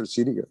Manchester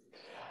City.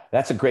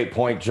 That's a great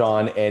point,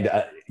 John. And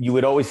you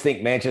would always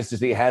think Manchester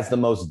City has the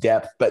most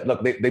depth. But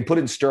look, they put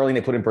in Sterling.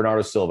 They put in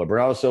Bernardo Silva.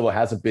 Bernardo Silva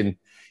hasn't been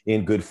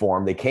in good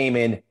form. They came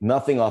in,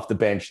 nothing off the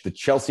bench. The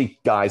Chelsea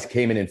guys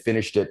came in and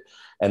finished it.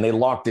 And they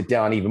locked it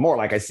down even more.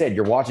 Like I said,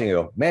 you're watching it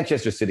go,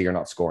 Manchester City are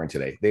not scoring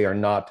today. They are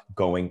not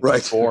going to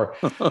score.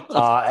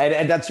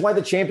 And that's why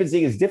the Champions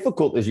League is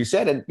difficult, as you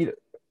said. And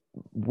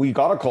we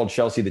got to call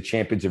Chelsea the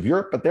champions of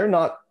Europe, but they're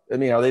not. I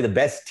mean, are they the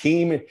best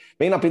team?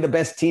 May not be the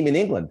best team in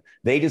England.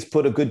 They just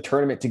put a good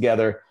tournament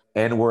together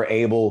and were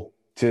able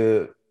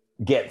to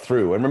get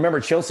through. And remember,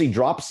 Chelsea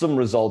dropped some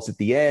results at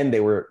the end. They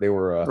were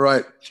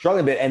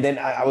struggling a bit. And then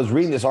I was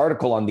reading this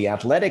article on The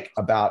Athletic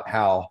about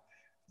how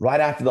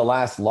right after the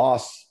last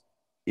loss,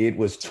 it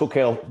was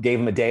Tuchel gave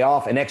him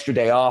an extra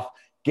day off,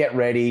 get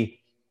ready,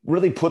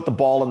 really put the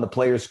ball in the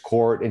players'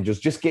 court and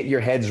just get your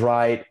heads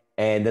right.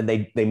 And then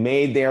they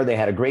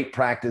had a great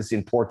practice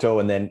in Porto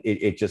and then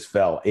it just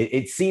fell.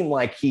 It seemed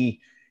like he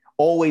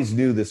always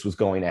knew this was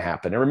going to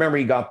happen. And remember,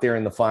 he got there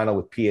in the final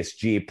with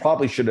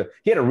PSG.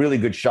 He had a really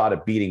good shot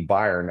at beating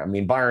Bayern. I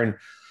mean, Bayern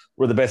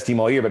were the best team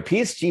all year, but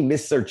PSG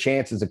missed their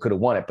chances and could have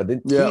won it. But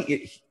then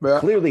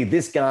clearly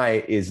this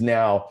guy is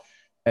now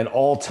an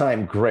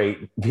all-time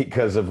great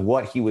because of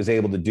what he was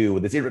able to do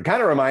with this. It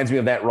kind of reminds me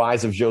of that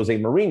rise of Jose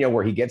Mourinho,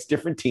 where he gets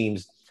different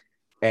teams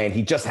and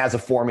he just has a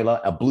formula,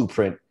 a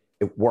blueprint.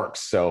 It works.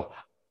 So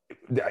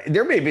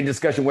there may be a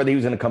discussion whether he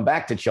was going to come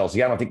back to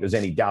Chelsea. I don't think there's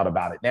any doubt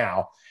about it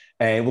now.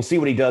 And we'll see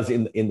what he does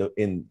in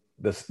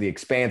the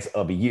expanse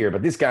of a year.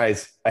 But this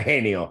guy's a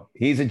genio.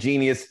 He's a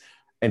genius.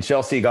 And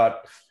Chelsea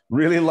got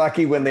really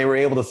lucky when they were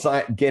able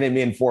to get him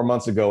in 4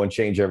 months ago and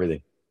change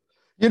everything.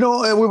 We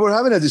were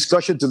having a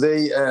discussion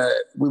today.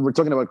 We were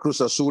talking about Cruz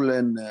Azul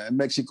and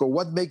Mexico.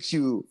 What makes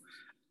you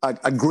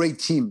a great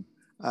team?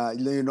 a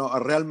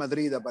Real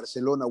Madrid, a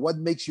Barcelona. What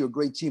makes you a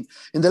great team?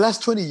 In the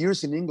last 20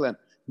 years in England,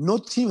 no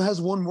team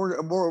has won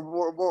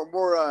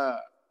more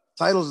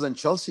titles than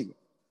Chelsea.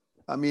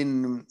 I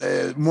mean,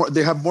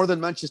 they have more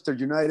than Manchester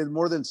United,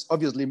 more than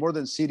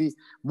City,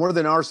 more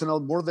than Arsenal,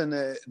 more than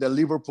the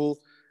Liverpool.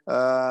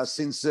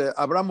 Since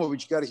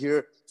Abramovich got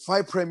here,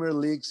 5 Premier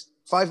Leagues,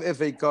 5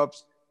 FA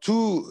Cups,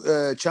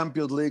 2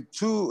 Champions League,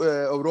 2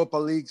 Europa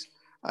Leagues.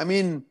 I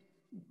mean,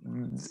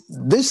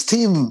 this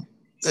team,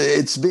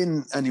 it's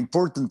been an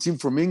important team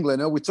from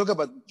England. We talk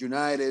about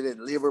United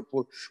and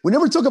Liverpool. We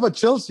never talk about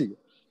Chelsea.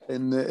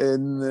 And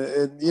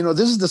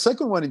this is the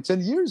second one in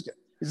 10 years.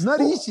 It's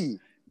not easy.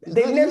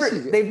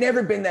 They've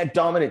never been that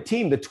dominant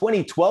team. The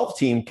 2012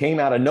 team came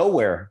out of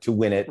nowhere to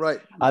win it.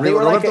 Right. They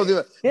were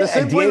the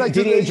same way like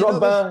Didier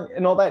Drogba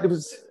and all that. It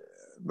was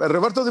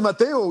Roberto Di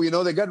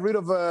Matteo. They got rid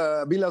of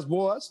Villas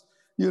Boas.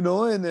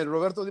 And then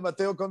Roberto Di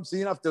Matteo comes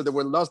in after they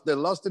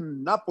lost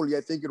in Napoli,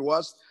 I think it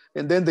was,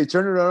 and then they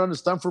turn it around at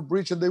Stamford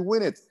Bridge and they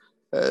win it.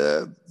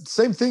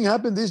 Same thing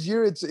happened this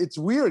year. It's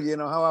weird,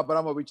 how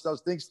Abramovich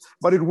does things,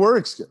 but it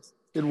works.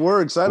 It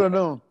works. I don't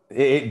know.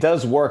 It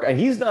does work. And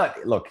he's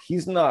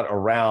not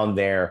around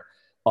there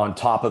on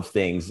top of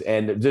things.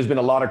 And there's been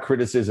a lot of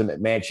criticism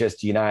at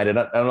Manchester United.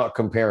 I'm not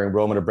comparing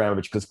Roman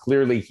Abramovich because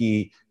clearly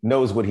he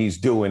knows what he's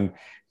doing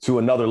to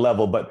another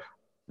level. But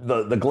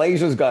the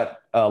Glazers got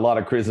a lot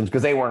of criticisms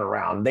because they weren't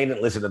around. They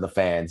didn't listen to the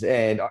fans.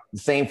 And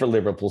same for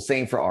Liverpool,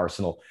 same for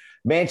Arsenal.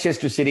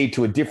 Manchester City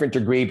to a different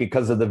degree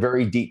because of the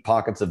very deep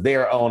pockets of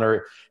their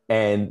owner.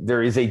 And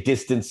there is a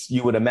distance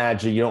you would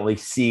imagine. You don't really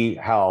see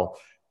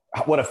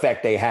what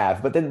effect they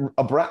have. But then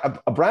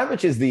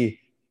Abramovich is the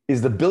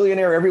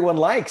billionaire everyone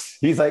likes.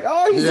 He's like,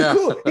 he's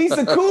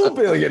the cool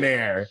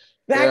billionaire.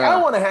 I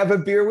want to have a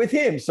beer with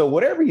him. So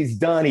whatever he's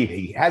done,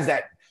 he has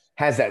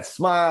that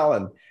smile,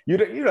 and you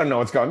don't know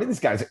what's going on. I mean, this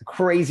guy's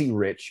crazy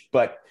rich,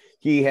 but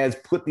he has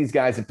put these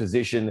guys in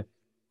position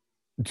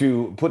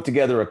to put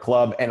together a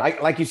club. And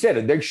like you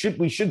said,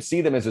 we should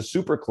see them as a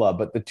super club.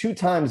 But the 2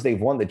 times they've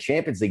won the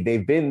Champions League,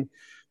 they've been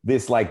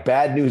this like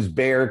bad news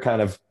bear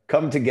kind of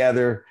come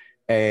together,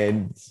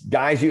 and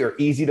guys you are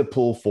easy to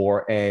pull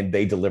for, and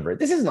they deliver it.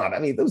 This is not. I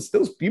mean, those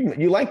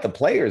you like the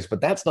players,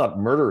 but that's not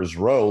murderer's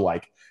row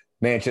like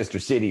Manchester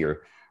City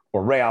or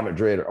Real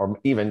Madrid or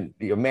even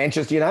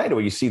Manchester United,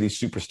 where you see these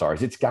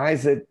superstars. It's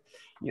guys that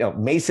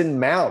Mason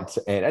Mount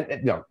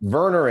and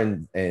Werner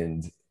and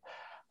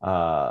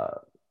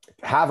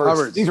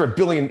Havertz.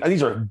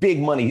 These are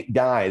big money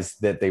guys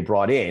that they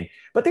brought in,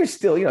 but they're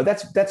still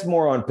that's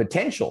more on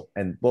potential,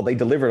 and they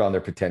delivered on their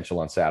potential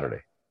on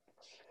Saturday.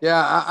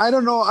 Yeah, I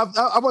don't know.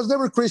 I was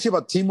never crazy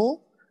about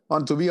Timo.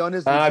 To be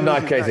honest, I'm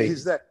not crazy.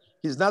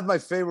 He's not my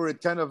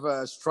favorite kind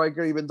of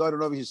striker, even though I don't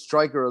know if he's a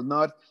striker or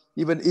not.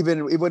 Even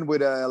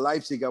with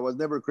Leipzig, I was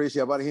never crazy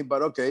about him.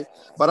 But okay,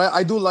 but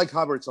I do like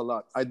Havertz a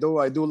lot. I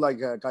do like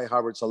Kai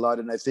Havertz a lot,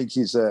 and I think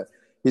he's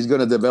going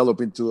to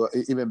develop into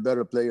an even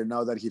better player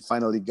now that he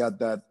finally got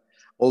that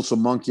also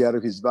monkey out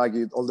of his bag,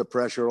 all the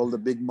pressure, all the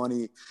big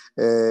money,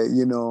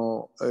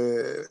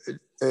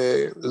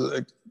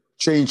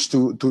 change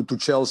to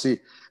Chelsea.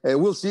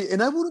 We'll see,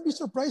 and I wouldn't be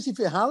surprised if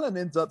Haaland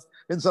ends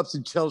up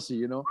in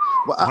Chelsea.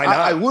 Why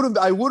not?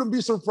 I wouldn't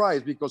be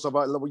surprised because of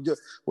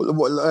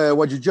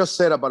what you just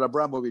said about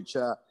Abramovich.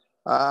 So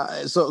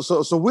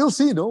we'll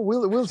see.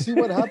 We'll see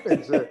what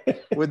happens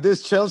with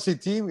this Chelsea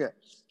team.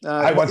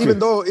 Even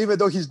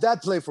though his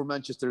dad played for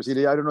Manchester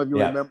City, I don't know if you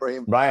remember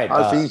him. Right,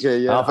 Alfinga,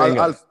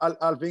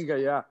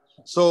 yeah.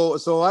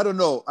 So I don't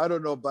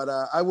know, but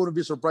I wouldn't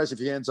be surprised if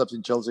he ends up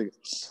in Chelsea.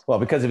 Well,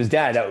 because of his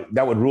dad,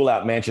 that would rule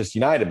out Manchester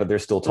United, but they're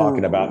still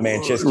talking about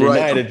Manchester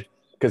United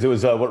because it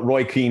was what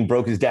Roy Keane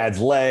broke his dad's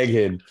leg,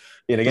 and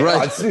again,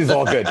 it's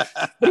all good.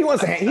 But he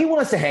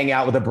wants to hang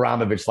out with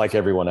Abramovich like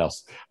everyone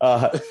else.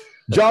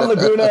 John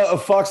Laguna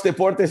of Fox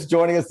Deportes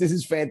joining us. This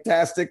is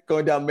fantastic.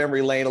 Going down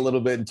memory lane a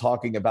little bit and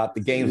talking about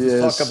the games.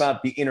 Yes. Let's talk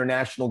about the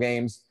international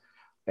games.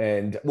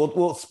 And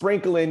we'll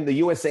sprinkle in the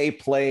USA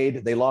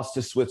played. They lost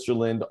to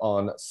Switzerland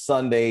on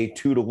Sunday,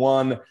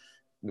 2-1.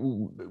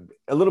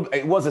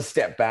 It was a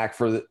step back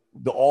for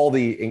all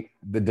the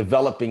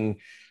developing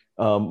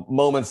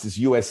moments this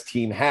U.S.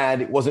 team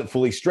had. It wasn't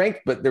fully strength,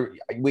 but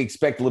we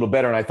expect a little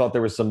better. And I thought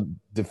there were some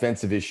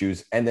defensive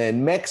issues. And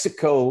then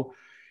Mexico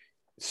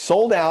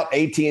sold out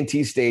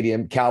AT&T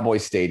Stadium, Cowboy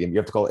Stadium. You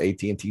have to call it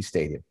AT&T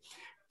Stadium.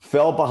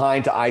 Fell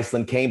behind to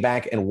Iceland, came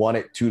back and won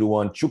it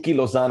 2-1. Chucky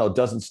Lozano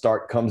doesn't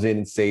start, comes in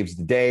and saves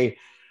the day.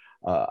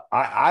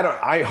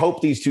 I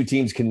hope these two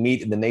teams can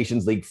meet in the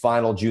Nations League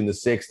final June the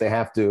 6th. They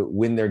have to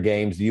win their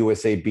games. The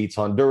USA beats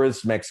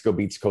Honduras. Mexico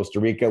beats Costa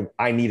Rica.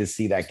 I need to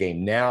see that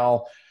game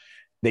now.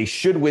 They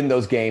should win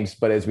those games,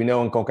 but as we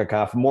know in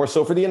CONCACAF, more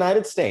so for the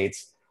United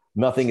States,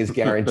 nothing is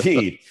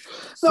guaranteed.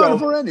 Not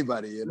for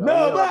anybody,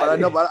 No,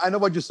 but I know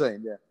what you're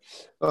saying. Yeah.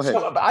 Okay.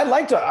 So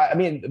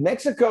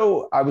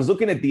Mexico, I was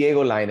looking at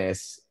Diego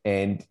Lainez,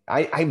 and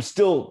I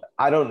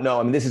don't know.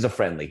 I mean, this is a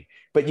friendly,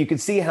 but you can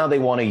see how they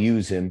want to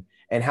use him.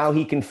 and how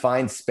he can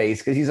find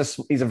space, because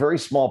he's a very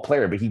small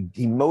player, but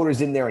he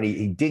motors in there and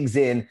he digs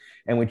in.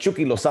 And when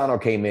Chucky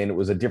Lozano came in, it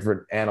was a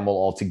different animal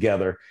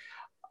altogether.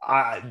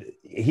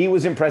 He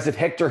was impressive.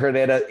 Hector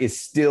Herrera is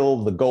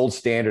still the gold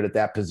standard at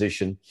that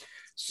position.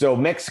 So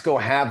Mexico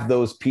have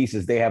those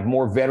pieces. They have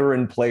more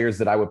veteran players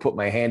that I would put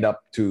my hand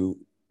up to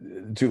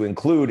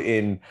include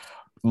in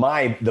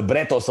the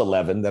Bretos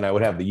 11 than I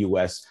would have the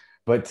U.S.,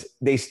 but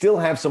they still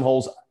have some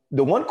holes.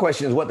 The one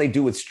question is what they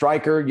do with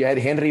striker. You had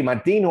Henry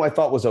Martin, who I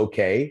thought was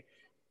okay.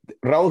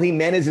 Raul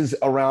Jimenez is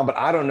around, but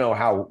I don't know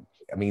how.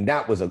 I mean,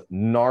 that was a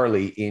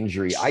gnarly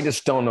injury. I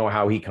just don't know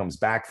how he comes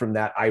back from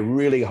that. I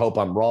really hope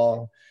I'm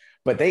wrong,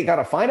 but they got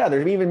to find out.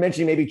 They're even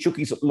mentioning maybe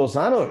Chucky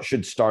Lozano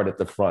should start at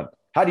the front.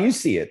 How do you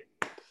see it?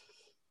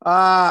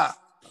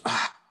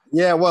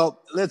 Yeah,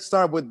 well, let's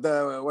start with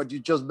what you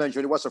just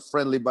mentioned. It was a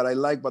friendly, but I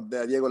like what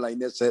Diego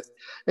Lainez said.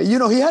 He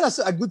had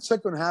a good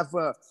second half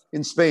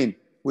in Spain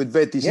with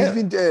Betis. Yeah.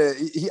 He's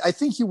been, I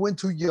think he went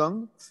too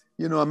young.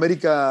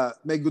 America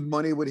made good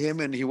money with him,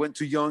 and he went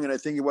too young, and I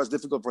think it was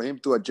difficult for him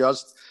to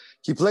adjust.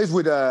 He plays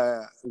with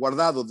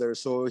Guardado there,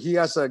 so he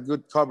has a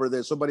good cover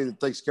there, somebody that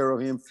takes care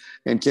of him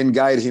and can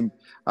guide him.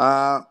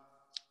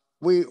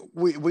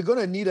 We're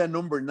gonna need a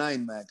number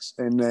 9, Max,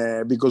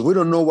 and because we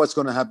don't know what's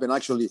gonna happen.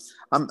 Actually,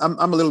 I'm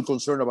a little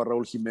concerned about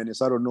Raul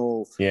Jimenez. I don't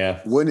know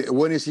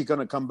when is he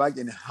gonna come back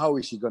and how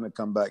is he gonna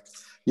come back.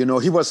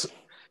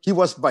 He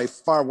was by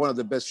far one of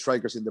the best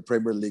strikers in the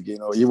Premier League.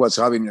 He was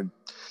having a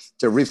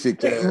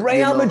terrific.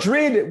 Real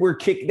Madrid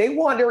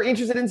they're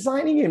interested in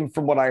signing him,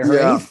 from what I heard.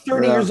 Yeah, he's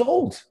 30 years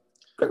old.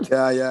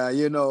 Yeah,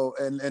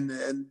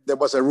 and there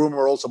was a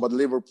rumor also about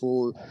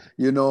Liverpool.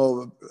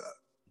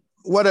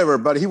 Whatever,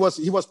 but he was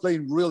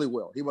playing really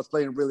well.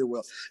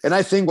 And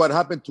I think what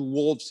happened to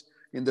Wolves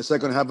in the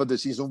second half of the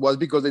season was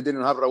because they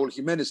didn't have Raul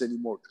Jimenez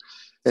anymore,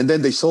 and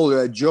then they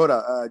sold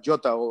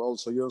Jota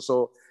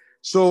also.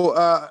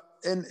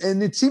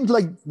 And it seems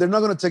like they're not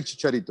going to take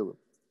Chicharito.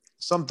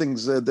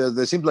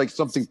 There seems like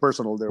something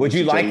personal there. Would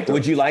you like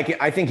it?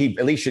 I think he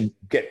at least should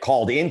get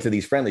called into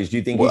these friendlies. Do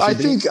you think? Well, I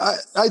think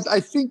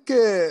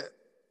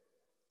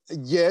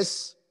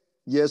yes.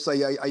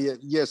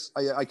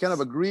 I kind of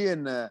agree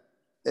and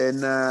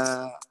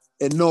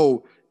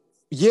no.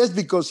 Yes,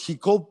 because he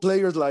called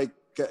players like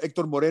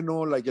Hector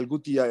Moreno, like El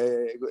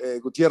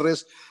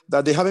Gutierrez,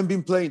 that they haven't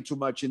been playing too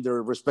much in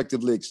their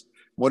respective leagues.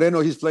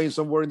 Moreno, he's playing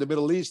somewhere in the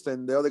Middle East,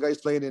 and the other guy's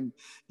playing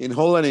in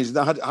Holland. He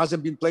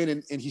hasn't been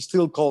playing, and he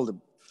still called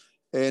him.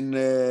 And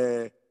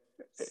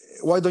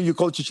why don't you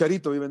call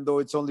Chicharito, even though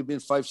it's only been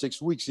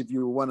 5-6 weeks, if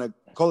you want to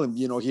call him?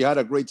 He had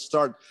a great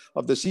start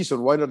of the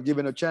season. Why not give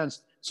him a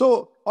chance?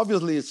 So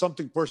obviously, it's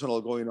something personal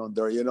going on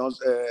there.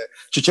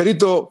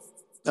 Chicharito,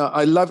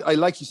 I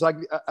like his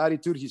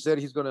attitude. He said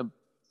he's going to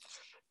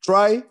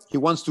try. He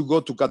wants to go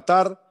to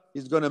Qatar.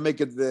 He's going to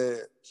make it.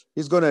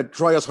 He's going to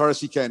try as hard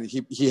as he can.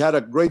 He had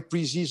a great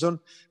preseason.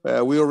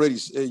 We already,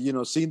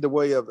 seen the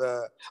way of.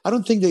 I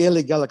don't think the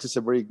LA Galaxy is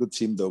a very good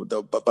team, though.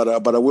 But I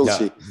will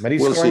see. But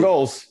he's scoring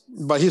goals.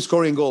 But he's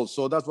scoring goals,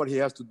 so that's what he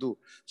has to do.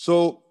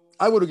 So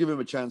I would give him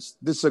a chance.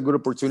 This is a good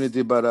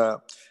opportunity.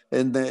 But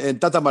and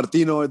Tata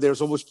Martino, there's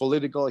so much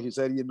political. He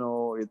said,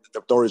 the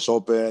door is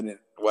open and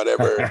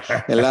whatever,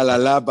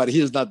 and but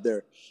he's not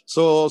there.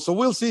 So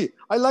we'll see.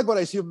 I like what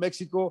I see of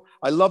Mexico.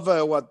 I love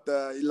what,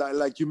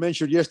 like you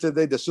mentioned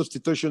yesterday, the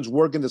substitutions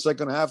work in the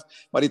second half,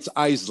 but it's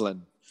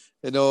Iceland.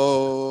 I've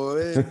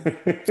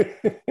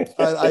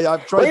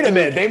tried. Wait a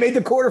minute, they made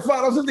the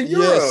quarterfinals of the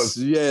Euros.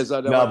 Yes.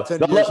 The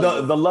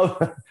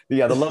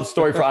love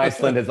story for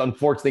Iceland has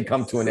unfortunately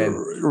come to an end.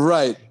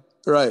 Right.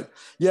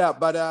 Yeah,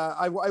 but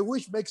I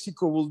wish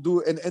Mexico will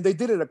do, and they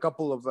did it a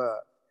couple of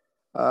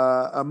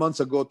months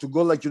ago, to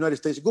go like United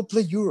States, go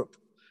play Europe,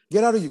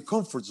 get out of your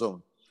comfort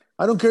zone.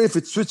 I don't care if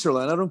it's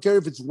Switzerland. I don't care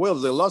if it's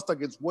Wales. They lost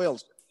against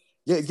Wales.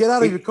 Get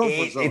out of your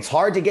comfort zone. It's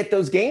hard to get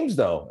those games,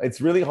 though. It's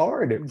really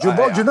hard.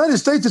 United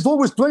States is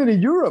always playing in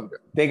Europe.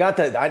 They got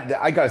that.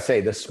 I got to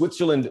say, the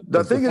Switzerland.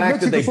 The thing is,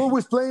 Mexico's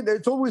always playing.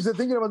 It's always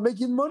thinking about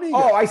making money.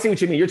 Oh, I see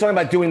what you mean. You're talking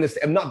about doing this,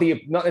 not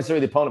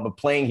necessarily the opponent, but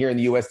playing here in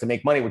the U.S. to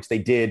make money, which they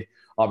did.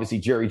 Obviously,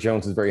 Jerry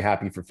Jones is very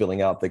happy for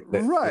filling out the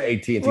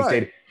AT&T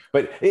Stadium.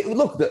 But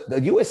look, the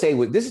USA,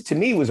 this to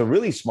me was a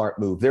really smart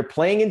move. They're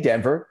playing in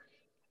Denver.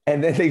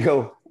 And then they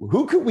go,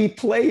 who could we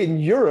play in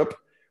Europe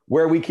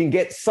where we can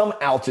get some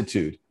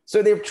altitude?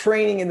 So they're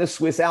training in the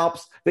Swiss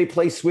Alps. They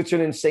play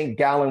Switzerland in St.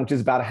 Gallen, which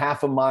is about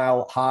half a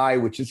mile high,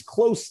 which is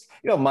close.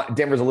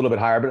 Denver's a little bit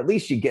higher, but at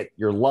least you get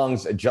your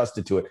lungs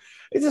adjusted to it.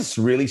 It's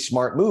a really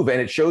smart move, and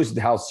it shows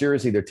how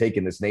seriously they're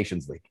taking this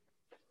Nations League.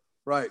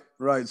 Right.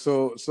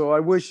 So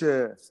I wish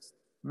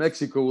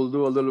Mexico will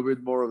do a little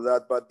bit more of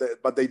that, but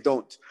they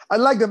don't. I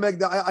like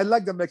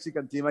the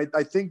Mexican team.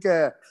 I think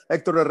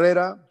Hector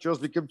Herrera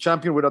just became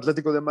champion with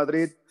Atletico de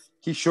Madrid.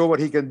 He showed what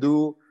he can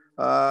do.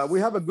 We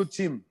have a good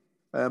team,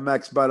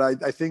 Max, but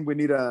I think we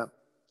need a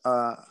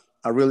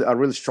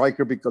real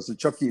striker, because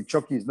Chucky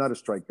is not a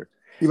striker.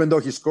 Even though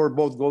he scored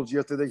both goals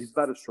yesterday, he's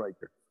not a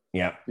striker.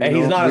 Yeah, and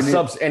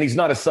he's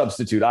not a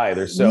substitute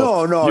either.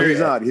 So no, he's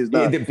not. He's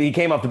not. He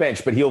came off the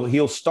bench, but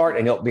he'll start,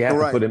 and we have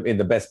to put him in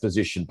the best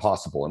position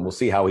possible, and we'll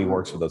see how he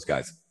works with those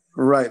guys.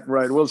 Right.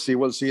 We'll see.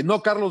 No,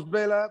 Carlos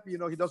Vela,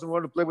 he doesn't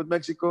want to play with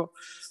Mexico.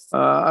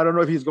 I don't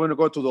know if he's going to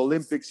go to the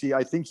Olympics.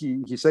 I think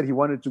he said he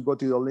wanted to go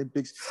to the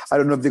Olympics. I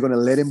don't know if they're going to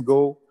let him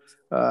go,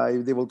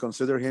 if they will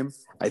consider him.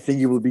 I think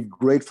it will be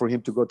great for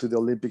him to go to the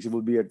Olympics. It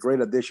will be a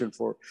great addition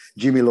for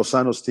Jimmy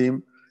Lozano's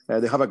team.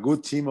 They have a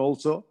good team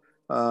also.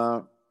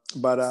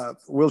 But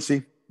we'll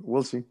see.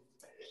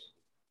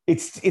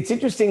 It's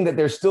interesting that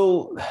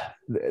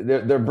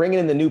they're bringing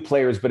in the new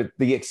players, but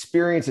the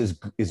experience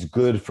is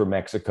good for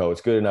Mexico.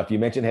 It's good enough. You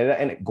mentioned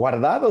and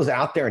Guardado's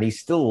out there, and he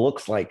still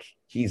looks like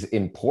he's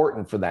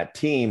important for that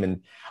team.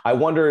 And I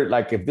wonder,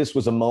 like, if this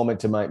was a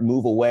moment to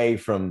move away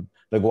from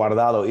the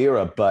Guardado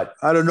era, but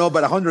I don't know.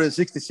 But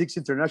 166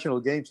 international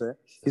games.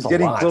 He's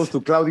getting close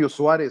to Claudio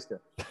Suarez.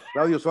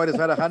 Claudio Suarez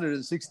had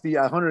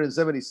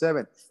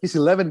 177. He's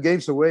 11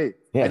 games away.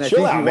 Yeah, and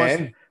chill out,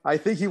 man. I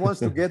think he wants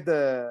to get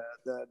the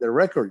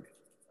record.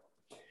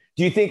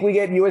 Do you think we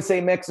get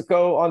USA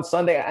Mexico on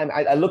Sunday?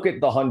 I look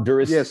at the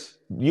Honduras. Yes.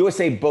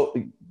 USA,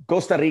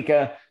 Costa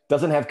Rica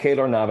doesn't have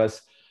Keylor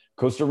Navas.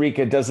 Costa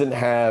Rica doesn't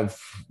have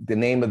the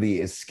name of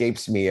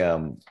escapes me.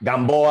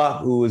 Gamboa,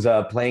 who is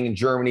playing in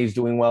Germany, is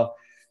doing well.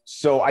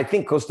 So I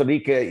think Costa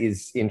Rica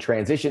is in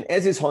transition,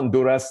 as is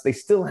Honduras. They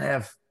still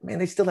have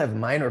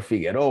Minor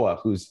Figueroa,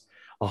 who's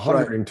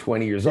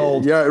 120 years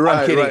old. Yeah, right.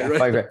 I'm kidding.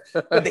 Right.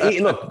 But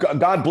look,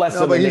 God bless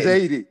him. But he's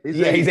 80. He's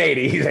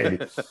 80.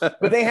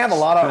 But they have a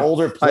lot of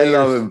older players. I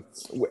love him.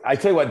 I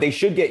tell you what, they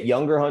should get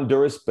younger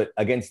Honduras, but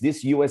against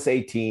this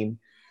USA team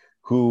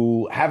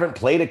who haven't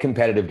played a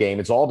competitive game,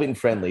 it's all been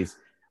friendlies.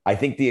 I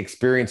think the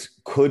experience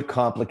could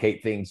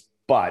complicate things,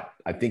 but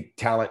I think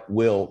talent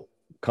will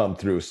come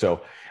through.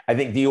 So I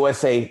think the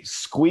USA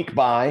squeak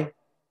by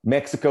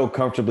Mexico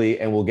comfortably,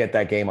 and we'll get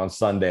that game on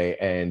Sunday.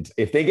 And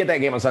if they get that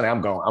game on Sunday,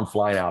 I'm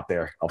flying out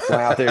there. I'll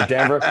fly out there to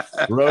Denver,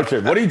 road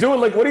trip. What are you doing?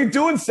 What are you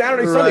doing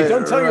Saturday, Sunday?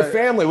 Don't tell your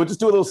family. We'll just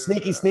do a little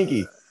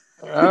sneaky.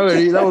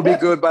 That would be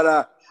good.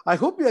 But I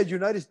hope the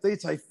United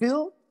States, I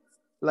feel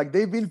like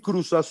they've been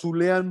Cruz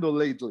Azuleando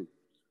lately.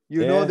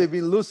 They've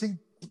been losing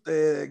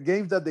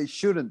games that they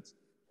shouldn't.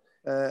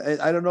 And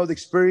I don't know the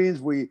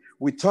experience.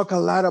 We talk a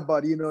lot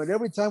about, and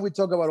every time we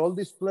talk about all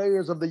these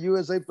players of the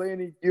USA playing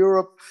in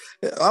Europe,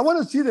 I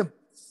want to see them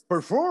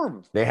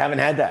perform. They haven't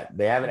had that.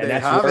 And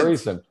that's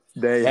worrisome.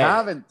 They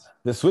haven't.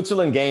 The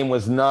Switzerland game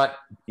was not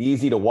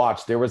easy to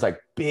watch. There was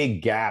like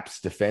big gaps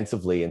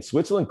defensively, and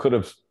Switzerland could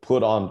have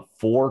put on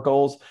 4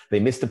 goals. They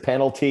missed a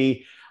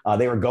penalty.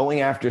 They were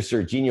going after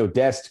Serginho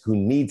Dest, who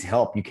needs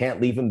help. You can't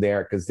leave him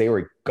there because they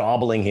were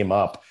gobbling him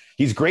up.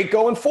 He's great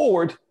going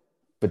forward,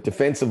 but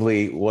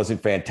defensively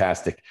wasn't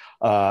fantastic.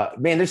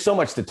 Man, there's so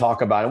much to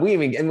talk about. And we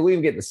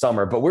even get the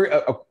summer, but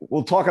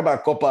we'll talk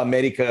about Copa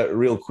America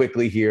real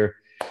quickly here.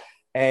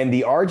 And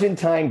the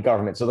Argentine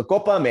government. So the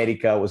Copa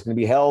America was going to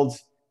be held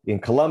in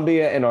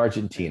Colombia and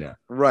Argentina.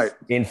 Right.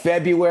 In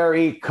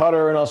February,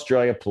 Qatar and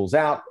Australia pulls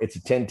out. It's a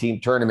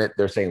 10-team tournament.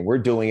 They're saying, we're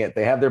doing it.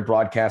 They have their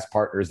broadcast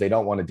partners. They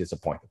don't want to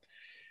disappoint them.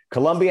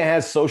 Colombia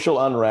has social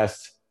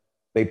unrest.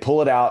 They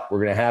pull it out. We're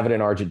going to have it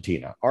in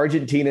Argentina.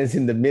 Argentina is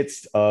in the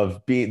midst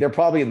of they're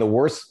probably in the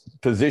worst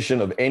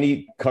position of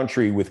any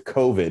country with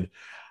COVID.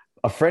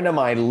 A friend of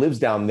mine lives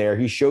down there.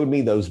 He showed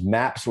me those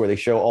maps where they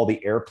show all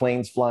the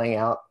airplanes flying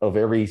out of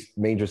every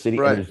major city.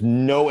 Right. And there's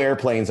no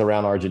airplanes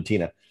around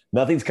Argentina.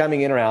 Nothing's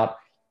coming in or out.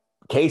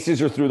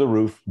 Cases are through the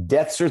roof.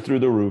 Deaths are through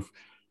the roof.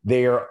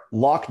 They are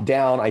locked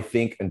down, I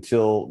think,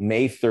 until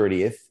May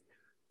 30th.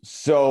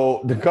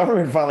 So the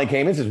government finally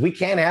came in and says, we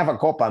can't have a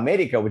Copa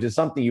America, which is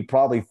something you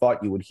probably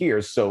thought you would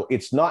hear. So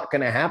it's not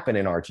going to happen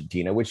in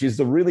Argentina, which is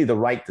really the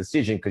right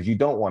decision because you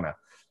don't want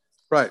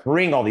to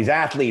bring all these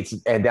athletes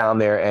down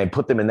there and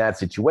put them in that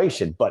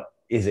situation. But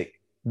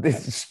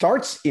this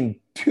starts in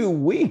 2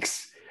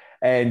 weeks.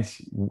 And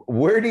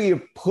where do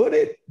you put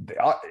it?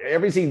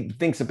 Everything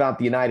thinks about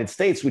the United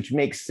States, which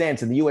makes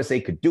sense, and the USA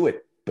could do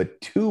it. But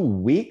 2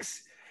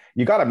 weeks,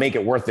 you got to make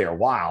it worth their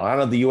while. I don't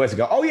know if the US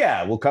go, oh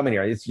yeah, we'll come in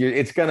here.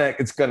 It's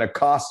gonna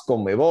cost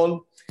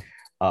Conmebol.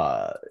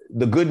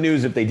 The good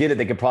news, if they did it,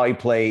 they could probably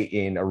play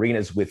in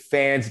arenas with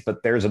fans.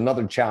 But there's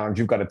another challenge.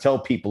 You've got to tell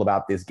people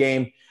about this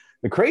game.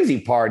 The crazy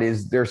part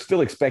is they're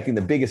still expecting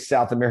the biggest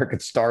South American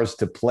stars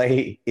to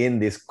play in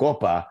this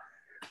Copa,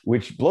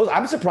 which blows.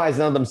 I'm surprised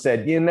none of them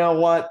said, you know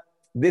what?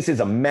 This is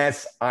a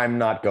mess. I'm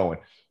not going.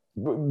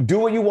 Do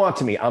what you want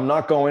to me. I'm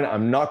not going.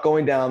 I'm not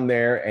going down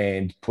there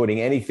and putting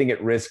anything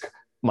at risk.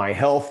 My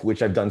health,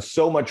 which I've done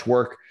so much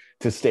work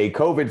to stay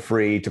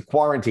COVID-free, to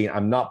quarantine,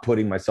 I'm not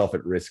putting myself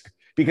at risk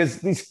because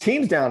these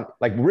teams down,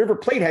 like River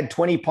Plate had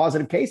 20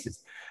 positive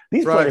cases.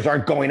 These players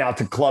aren't going out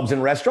to clubs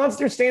and restaurants.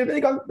 They're staying.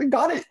 They got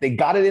it. They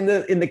got it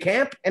in the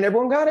camp, and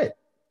everyone got it.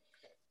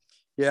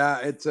 Yeah,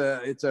 it's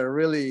a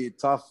really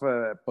tough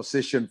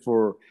position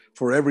for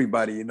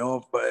everybody,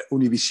 But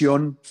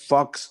Univision,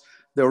 Fox,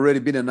 they've already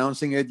been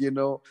announcing it,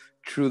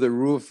 through the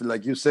roof.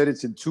 Like you said,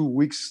 it's in 2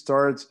 weeks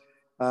starts.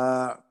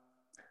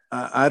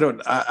 I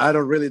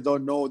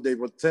don't know. They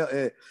will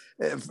tell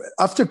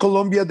after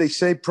Colombia. They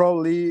say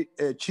probably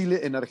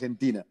Chile and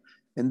Argentina,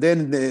 and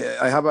then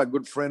I have a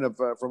good friend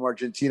from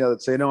Argentina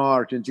that say no,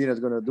 Argentina is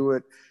going to do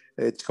it.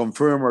 It's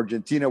confirmed.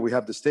 Argentina. We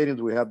have the stadiums.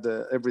 We have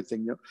the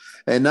everything.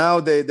 And now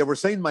they were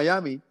saying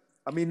Miami.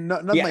 I mean,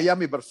 not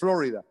Miami, but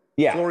Florida.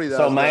 Yeah. Florida.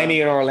 So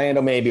Miami and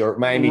Orlando, maybe, or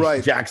Miami,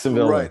 right,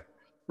 Jacksonville.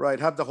 Right.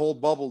 Have the whole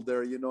bubble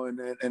there,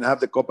 and have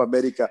the Copa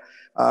America.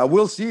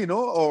 We'll see,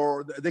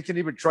 or they can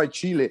even try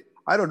Chile.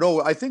 I don't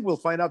know. I think we'll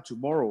find out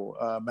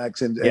tomorrow,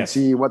 Max, and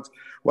see what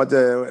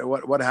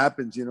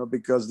happens,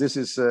 because this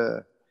is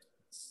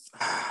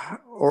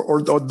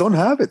or don't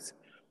have it.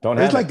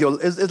 It's like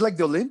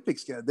the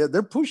Olympics.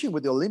 They're pushing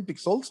with the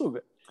Olympics also.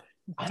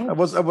 I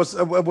was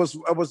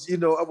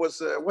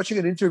watching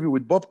an interview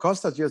with Bob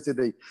Costas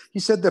yesterday. He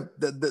said that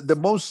the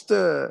most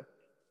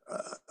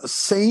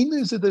sane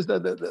is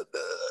the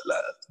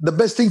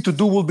best thing to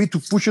do will be to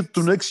push it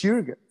to next year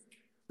again,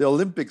 the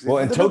Olympics. Well,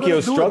 and Tokyo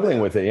is struggling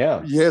with it.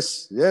 Yeah.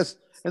 Yes,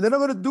 and they're not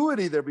going to do it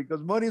either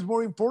because money is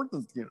more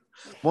important.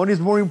 Money is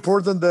more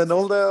important than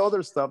all the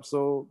other stuff.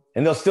 So,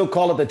 and they'll still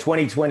call it the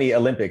 2020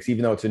 Olympics,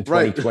 even though it's in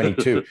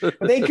 2022. Right.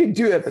 They could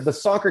do it, but the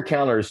soccer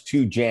calendar is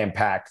too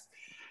jam-packed.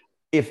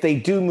 If they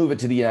do move it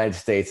to the United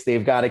States,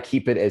 they've got to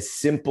keep it as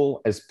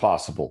simple as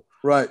possible.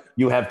 Right.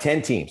 You have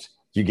 10 teams.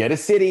 You get a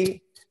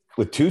city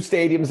with 2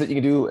 stadiums that you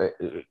can do,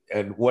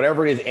 and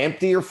whatever it is,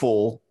 empty or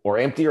full, or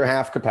empty or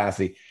half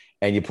capacity,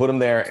 and you put them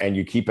there and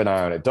you keep an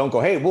eye on it. Don't go,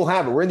 hey, we'll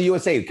have it. We're in the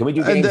USA. Can we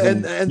do games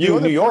in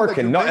New York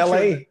and not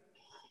LA?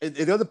 And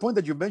the other point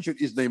that you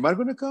mentioned, is Neymar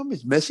going to come?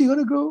 Is Messi going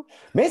to go?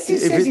 Messi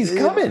says he's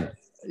coming.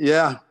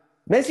 Yeah.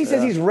 Messi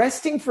says he's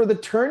resting for the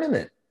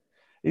tournament.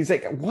 He's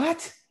like,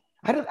 what?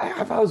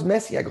 If I was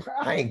Messi, I go,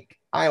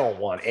 I don't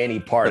want any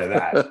part of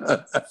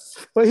that.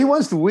 Well, he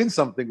wants to win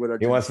something with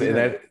Argentina. He wants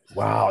to.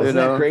 Wow, isn't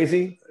that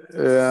crazy?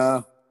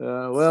 Yeah.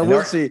 Well,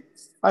 we'll see.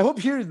 I hope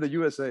here in the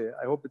USA.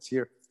 I hope it's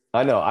here.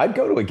 I know. I'd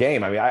go to a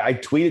game. I mean, I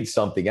tweeted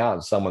something out,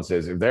 and someone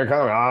says, if they're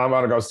coming, I'm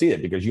going to go see it,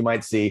 because you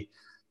might see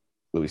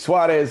Luis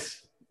Suarez,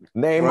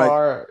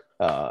 Neymar.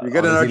 Right. You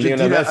got an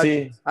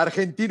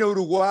Argentina,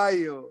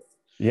 Uruguay.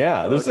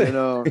 Yeah,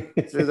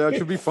 that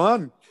should be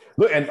fun.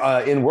 Look, and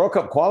in World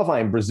Cup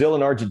qualifying, Brazil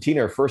and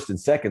Argentina are first and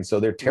second, so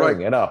they're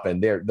tearing it up,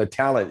 and the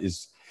talent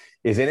is,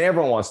 and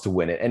everyone wants to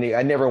win it, and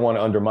I never want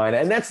to undermine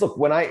it. And that's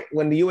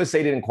when the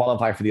USA didn't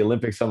qualify for the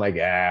Olympics, I'm like,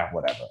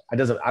 whatever. I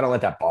don't let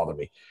that bother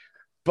me.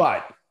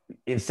 But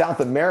in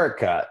South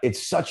America,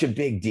 it's such a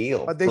big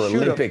deal for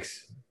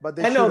Olympics. But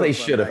I know they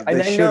should have.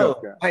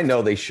 I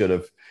know they should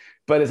have.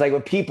 But it's like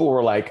when people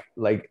were like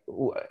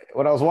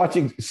when I was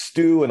watching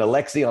Stu and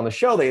Alexi on the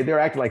show, they're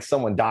acting like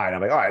someone died.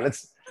 I'm like, all right,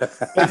 let's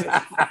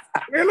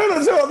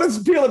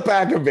peel it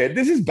back a bit.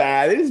 This is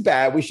bad. It is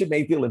bad. We should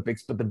make the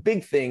Olympics. But the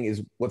big thing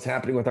is what's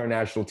happening with our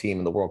national team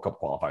in the World Cup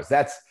qualifiers.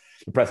 That's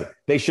impressive.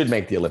 They should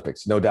make the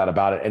Olympics, no doubt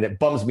about it. And it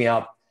bums me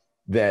out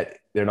that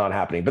they're not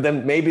happening. But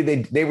then maybe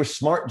they were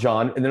smart,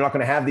 John, and they're not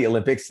going to have the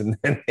Olympics. And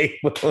then they're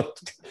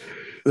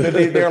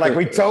like,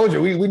 we told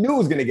you. We knew it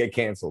was going to get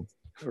canceled.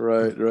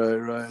 Right. I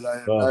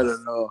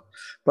don't know.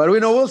 But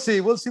we'll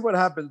see. We'll see what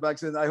happens,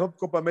 Max. And I hope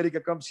Copa America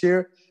comes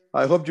here.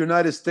 I hope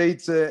United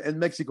States and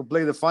Mexico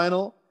play the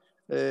final.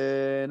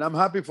 And I'm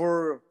happy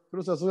for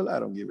Cruz Azul. I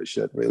don't give a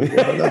shit, really.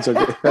 That's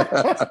okay.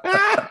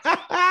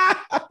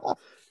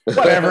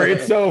 Whatever,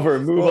 it's over.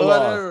 Move along.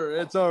 Whatever,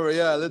 it's over.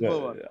 Yeah, let's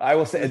move on. I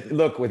will say,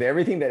 look, with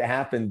everything that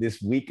happened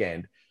this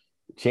weekend,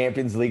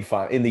 Champions League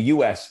final in the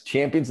U.S.,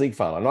 Champions League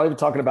final. I'm not even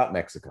talking about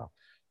Mexico.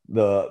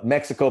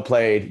 Mexico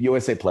played,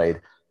 USA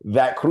played.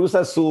 That Cruz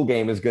Azul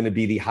game is going to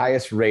be the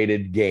highest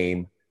rated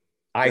game,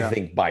 I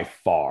think, by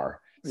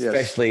far.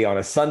 Especially on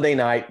a Sunday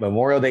night,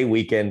 Memorial Day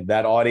weekend.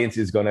 That audience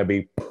is going to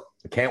be,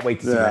 I can't wait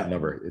to see that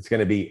number. It's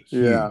going to be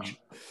huge.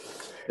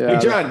 Hey,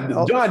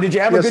 John, did you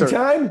have a good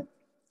time?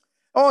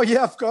 Oh,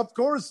 yeah, of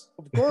course.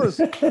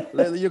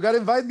 You got to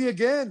invite me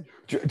again.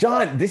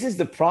 John, this is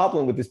the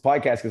problem with this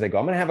podcast, because I go,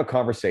 I'm going to have a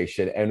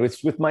conversation, and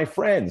it's with my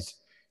friends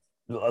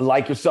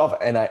like yourself.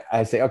 And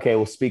I say, okay,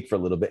 we'll speak for a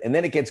little bit. And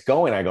then it gets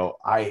going. I go,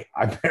 I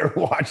better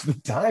watch the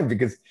time,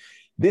 because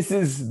this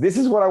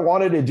is what I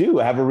wanted to do.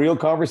 Have a real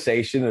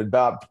conversation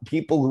about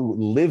people who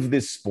live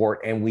this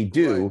sport, and we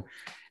do. Right.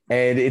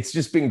 And it's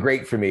just been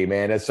great for me,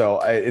 man. And so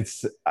we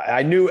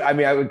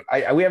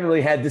haven't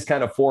really had this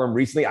kind of forum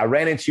recently. I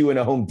ran into you in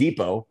a Home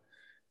Depot.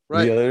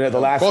 Right. The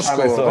last Costco,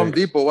 time I saw Home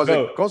Depot. Was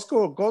it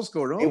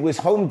Costco, no? It was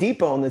Home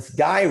Depot, and this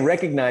guy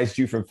recognized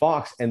you from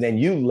Fox, and then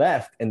you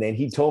left, and then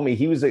he told me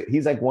he's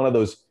like one of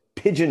those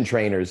pigeon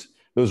trainers,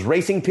 those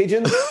racing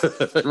pigeons.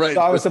 Right.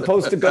 So I was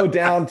supposed to go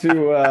down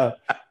to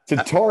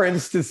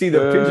Torrance to see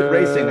the pigeon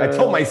racing. I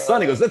told my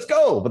son, he goes, let's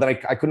go. But then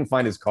I couldn't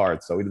find his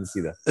card, so we didn't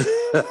see those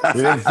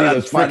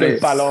freaking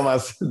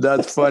palomas.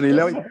 That's funny.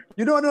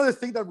 Another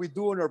thing that we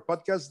do on our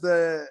podcast,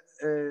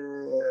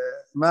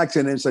 Max,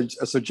 and it's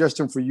a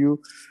suggestion for you.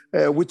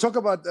 We talk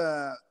about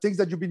things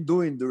that you've been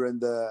doing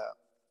during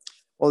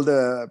all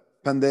the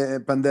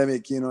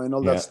pandemic, and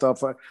all that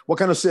stuff. What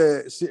kind of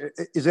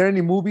is there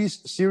any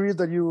movies, series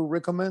that you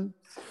recommend?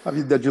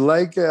 That you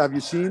like? Have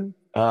you seen?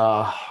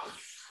 Uh,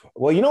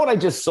 well, you know what I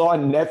just saw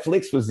on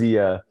Netflix was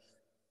the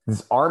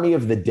this Army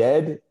of the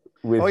Dead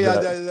Oh with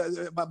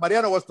yeah,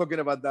 Mariano was talking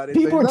about that.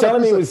 people were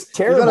telling me it was is that a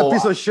terrible.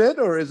 piece of shit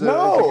or is it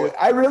No, good?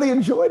 I really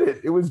enjoyed it.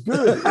 It was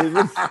good.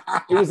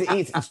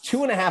 It's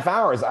 2.5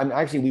 hours.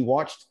 We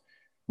watched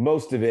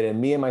most of it,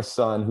 and me and my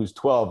son, who's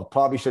 12,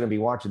 probably shouldn't be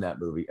watching that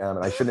movie. And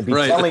Right. I shouldn't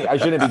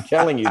be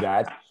telling you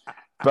that,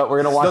 but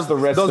we're gonna watch the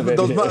rest of it.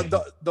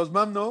 Does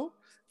mom know?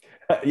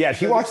 Yeah,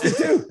 she watched it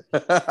too.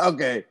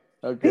 Okay.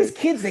 These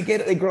Okay. kids,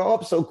 they grow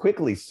up so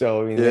quickly.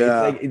 So I mean, it's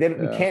Yeah. like you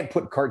Yeah. can't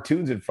put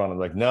cartoons in front of them.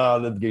 Like, no,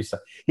 let's give you some.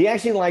 He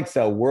actually likes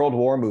World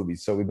War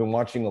movies, so we've been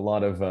watching a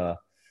lot of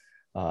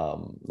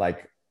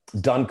like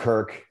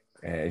Dunkirk.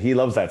 And he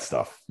loves that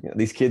stuff. You know,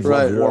 these kids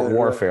love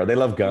warfare. They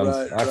love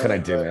guns. How can I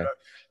do, man?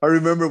 I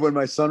remember when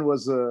my son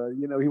was,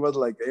 he was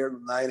like 8 or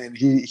 9, and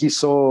he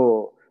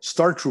saw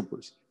Star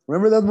Troopers.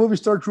 Remember that movie,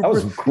 Star That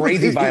Troopers? was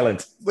crazy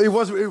violent. It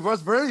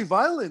was very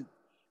violent.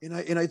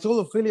 And I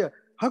told Ophelia,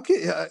 how can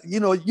you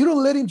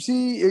don't let him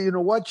see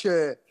watch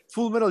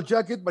Full Metal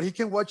Jacket, but he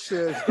can watch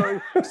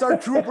Star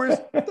Troopers.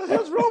 What the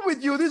hell's wrong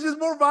with you? This is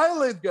more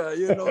violent, guy.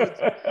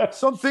 It's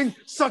something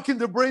sucking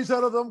the brains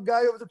out of them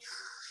guy.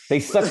 They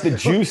suck the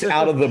juice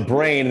out of the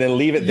brain and then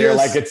leave it there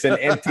like it's an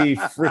empty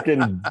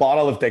freaking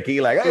bottle of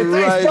tequila. Hey,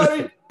 thanks,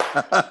 buddy.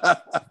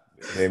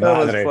 That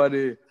was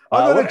funny.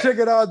 I'm going to check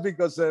it out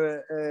because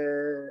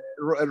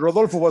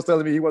Rodolfo was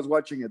telling me he was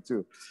watching it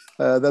too,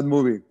 that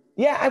movie.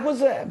 Yeah,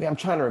 I'm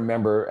trying to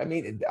remember. I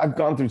mean, I've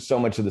gone through so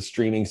much of the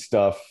streaming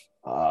stuff.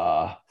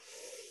 A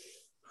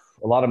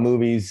lot of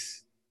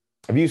movies.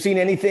 Have you seen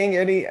anything?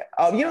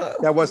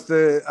 That was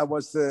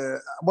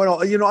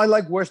well, I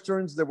like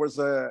Westerns. There was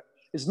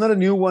it's not a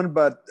new one,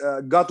 but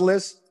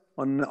Godless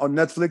on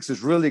Netflix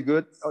is really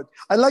good.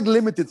 I like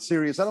limited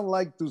series. I don't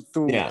like to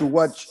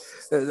watch.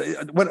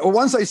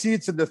 Once I see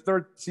it's in the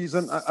third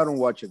season, I don't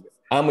watch it.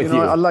 I'm with you.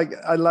 I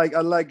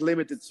like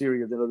limited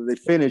series. They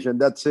finish and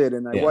that's it.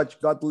 And I watch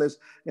Godless,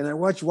 and I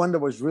watched one that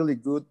was really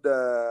good.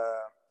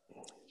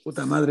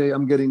 Puta madre,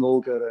 I'm getting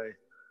old, caray.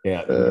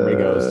 Yeah, here he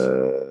goes.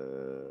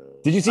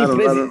 Did you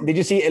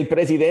see El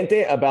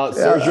Presidente about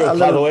Sergio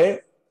Cadue?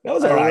 That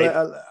was all right.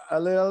 A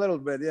little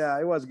bit, yeah.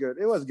 It was good.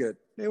 It was good.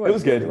 It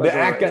was good.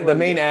 The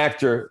main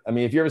actor. I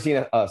mean, if you ever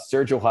seen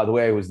Sergio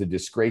Cadue, who was the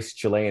disgraced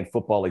Chilean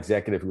football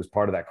executive who was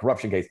part of that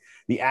corruption case,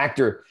 the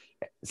actor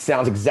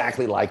sounds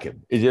exactly like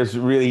him. He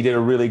did a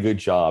really good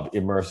job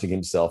immersing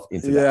himself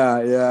into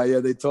that. Yeah.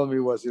 They told me it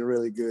was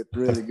really good.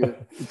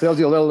 It tells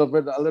you a little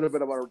bit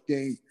about our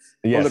king,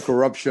 all the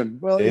corruption.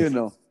 Well,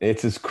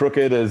 it's as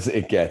crooked as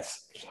it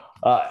gets.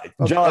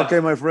 John. Okay,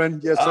 my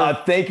friend. Yes,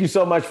 sir. Thank you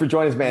so much for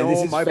joining us, man.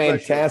 This is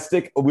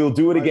fantastic. Pleasure. We'll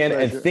do it again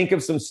and think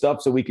of some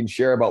stuff so we can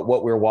share about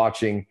what we're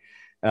watching.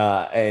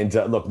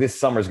 Look, this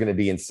summer is going to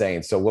be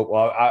insane. So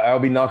I'll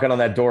be knocking on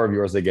that door of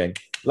yours again.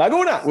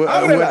 Laguna.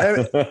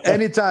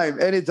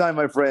 Anytime,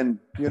 my friend.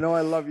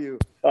 I love you.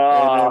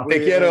 Te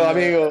quiero,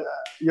 amigo.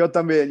 Yo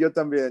también.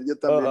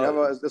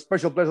 Have a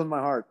special place on my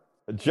heart.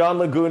 John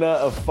Laguna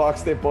of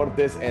Fox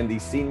Deportes and the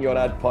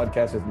Señorad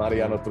podcast with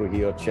Mariano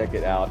Trujillo. Check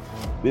it out.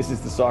 This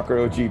is the Soccer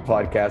OG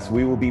podcast.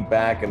 We will be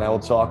back, and I will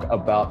talk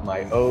about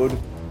my ode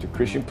to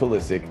Christian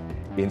Pulisic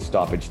in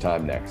stoppage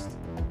time next.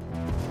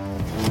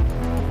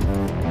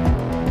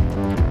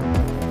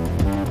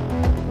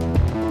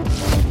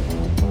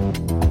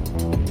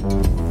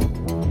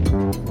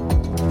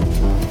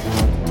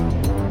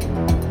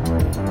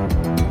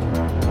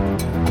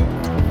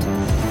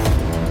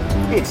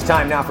 It's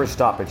time now for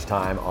stoppage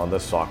time on the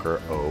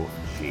Soccer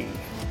OG.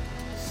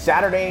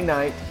 Saturday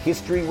night,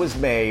 history was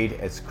made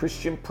as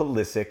Christian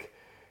Pulisic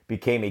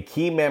became a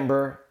key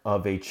member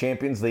of a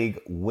Champions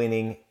League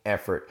winning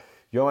effort.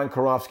 Johan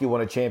Karofsky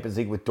won a Champions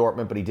League with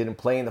Dortmund, but he didn't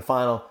play in the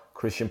final.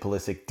 Christian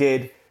Pulisic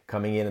did,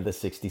 coming in at the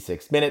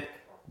 66th minute.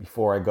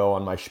 Before I go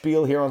on my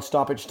spiel here on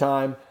stoppage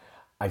time,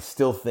 I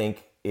still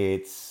think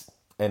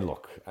and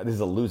look, this is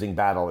a losing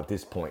battle at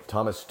this point.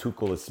 Thomas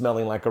Tuchel is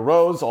smelling like a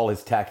rose. All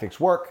his tactics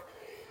work.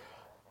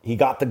 He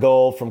got the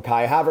goal from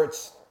Kai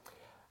Havertz.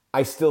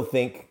 I still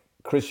think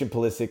Christian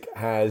Pulisic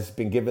has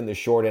been given the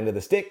short end of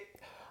the stick.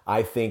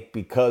 I think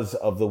because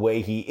of the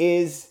way he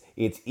is,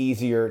 it's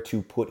easier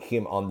to put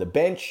him on the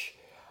bench.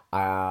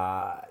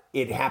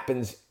 It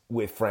happens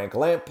with Frank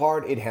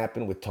Lampard. It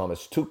happened with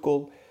Thomas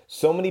Tuchel.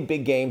 So many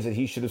big games that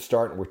he should have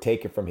started were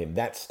taken from him.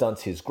 That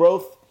stunts his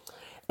growth.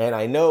 And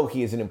I know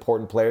he is an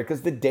important player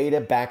because the data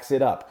backs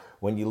it up.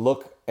 When you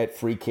look at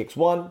free kicks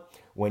won,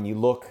 when you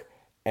look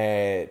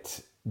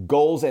at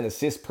goals and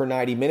assists per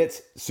 90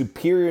 minutes,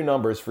 superior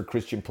numbers for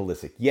Christian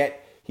Pulisic,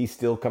 yet he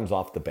still comes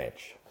off the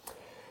bench.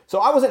 So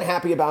I wasn't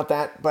happy about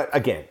that, but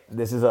again,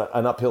 this is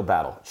an uphill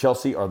battle.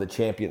 Chelsea are the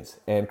champions,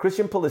 and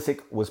Christian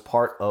Pulisic was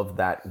part of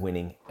that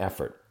winning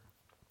effort.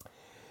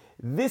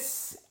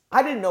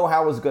 I didn't know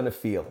how I was going to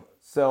feel.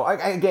 So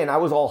I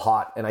was all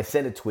hot, and I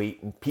sent a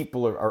tweet, and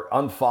people are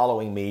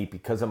unfollowing me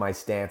because of my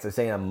stance. They're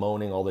saying I'm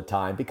moaning all the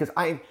time because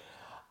I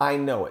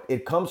know it.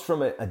 It comes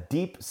from a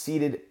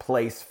deep-seated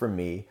place for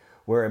me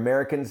where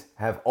Americans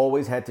have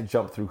always had to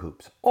jump through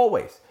hoops.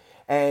 Always.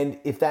 And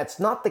if that's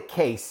not the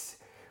case,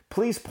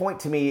 please point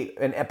to me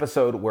an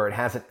episode where it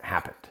hasn't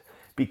happened.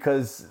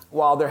 Because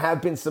while there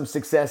have been some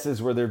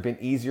successes where there have been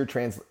easier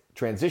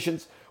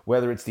transitions,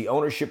 whether it's the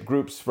ownership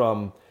groups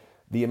from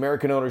the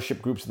American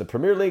ownership groups in the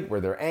Premier League,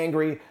 where they're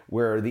angry,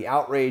 where the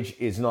outrage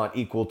is not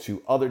equal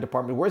to other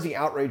departments. Where's the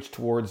outrage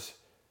towards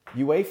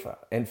UEFA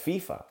and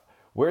FIFA?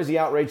 Where's the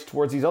outrage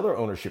towards these other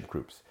ownership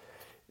groups?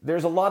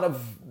 There's a lot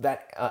of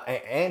that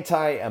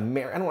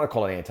anti-American, I don't want to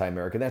call it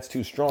anti-American, that's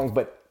too strong,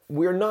 but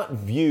we're not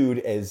viewed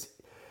as,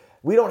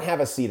 we don't have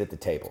a seat at the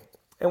table.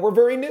 And we're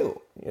very new.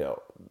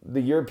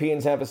 The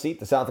Europeans have a seat,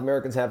 the South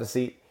Americans have a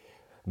seat,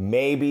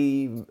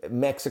 maybe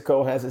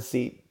Mexico has a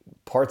seat.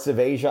 Parts of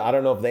Asia, I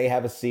don't know if they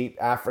have a seat.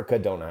 Africa,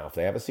 don't know if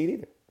they have a seat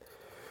either.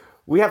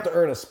 We have to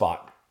earn a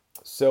spot.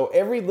 So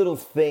every little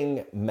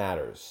thing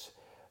matters.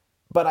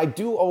 But I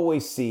do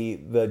always see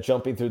the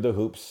jumping through the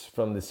hoops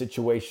from the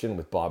situation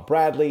with Bob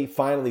Bradley,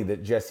 finally the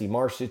Jesse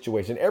Marsch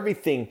situation.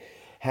 Everything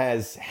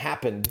has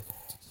happened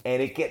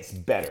and it gets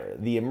better.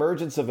 The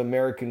emergence of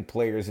American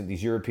players in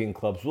these European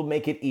clubs will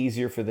make it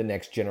easier for the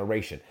next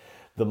generation.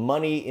 The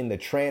money in the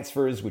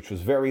transfers, which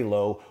was very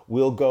low,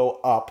 will go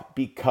up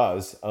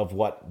because of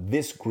what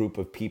this group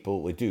of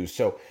people would do.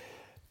 So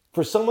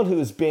for someone who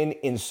has been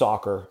in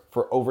soccer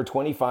for over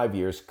 25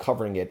 years,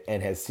 covering it,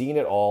 and has seen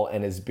it all,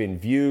 and has been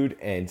viewed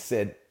and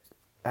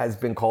has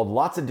been called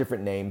lots of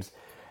different names,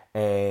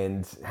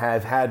 and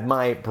have had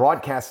my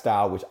broadcast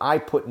style, which I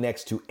put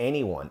next to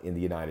anyone in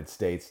the United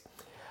States,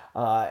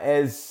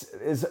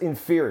 as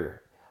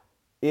inferior.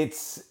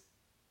 It's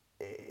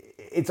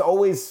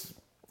always...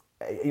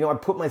 I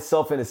put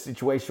myself in a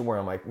situation where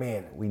I'm like,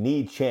 man, we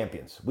need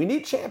champions. We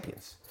need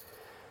champions.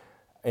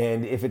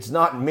 And if it's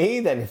not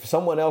me, then if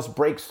someone else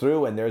breaks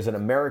through and there's an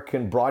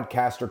American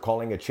broadcaster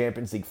calling a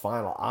Champions League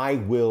final, I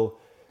will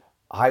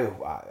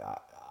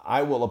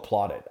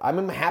applaud it.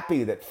 I'm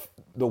happy that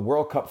the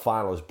World Cup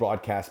final is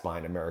broadcast by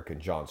an American,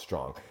 John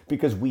Strong,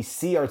 because we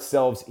see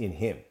ourselves in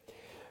him.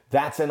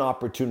 That's an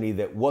opportunity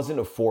that wasn't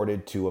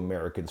afforded to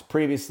Americans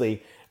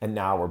previously, and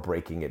now we're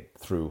breaking it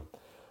through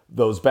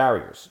those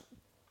barriers.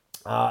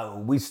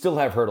 We still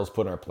have hurdles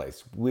put in our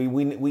place.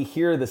 We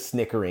hear the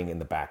snickering in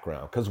the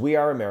background because we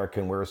are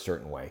American. We're a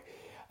certain way.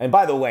 And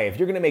by the way, if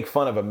you're going to make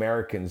fun of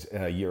Americans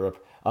in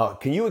Europe,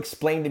 can you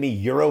explain to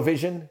me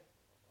Eurovision?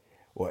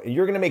 Well,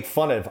 you're going to make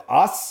fun of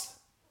us?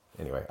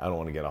 Anyway, I don't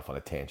want to get off on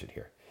a tangent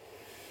here.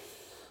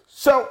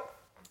 So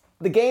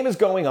the game is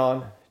going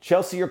on.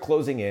 Chelsea are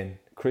closing in.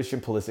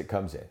 Christian Pulisic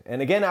comes in.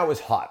 And again, I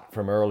was hot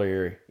from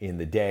earlier in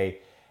the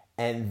day.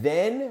 And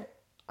then,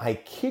 I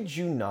kid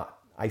you not,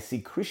 I see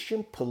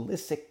Christian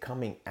Pulisic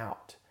coming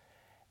out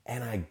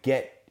and I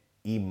get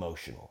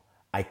emotional.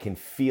 I can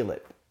feel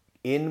it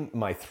in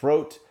my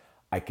throat.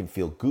 I can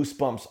feel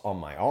goosebumps on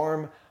my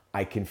arm.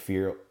 I can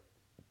feel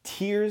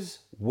tears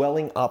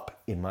welling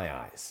up in my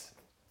eyes.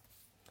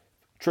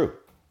 True.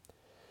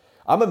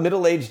 I'm a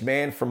middle-aged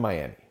man from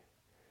Miami.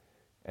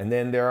 And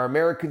then there are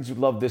Americans who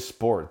love this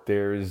sport.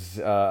 There's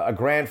a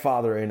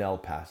grandfather in El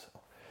Paso.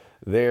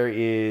 There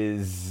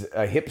is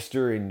a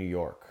hipster in New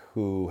York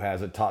who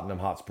has a Tottenham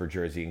Hotspur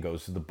jersey and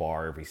goes to the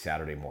bar every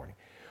Saturday morning.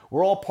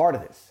 We're all part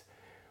of this.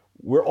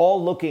 We're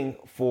all looking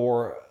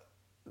for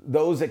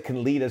those that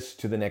can lead us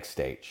to the next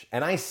stage.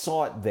 And I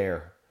saw it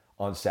there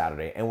on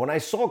Saturday. And when I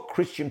saw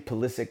Christian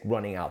Pulisic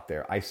running out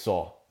there, I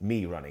saw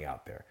me running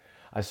out there.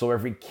 I saw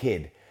every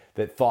kid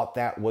that thought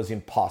that was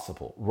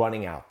impossible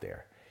running out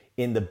there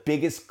in the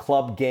biggest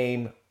club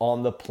game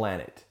on the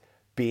planet,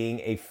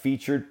 being a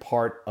featured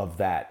part of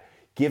that.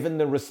 Given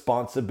the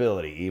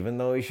responsibility, even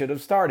though he should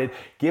have started,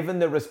 given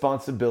the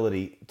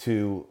responsibility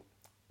to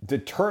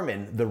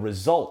determine the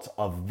result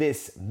of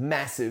this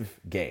massive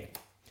game.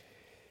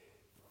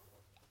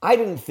 I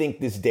didn't think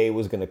this day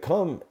was going to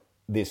come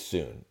this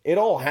soon. It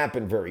all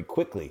happened very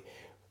quickly.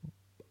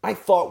 I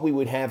thought we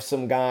would have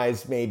some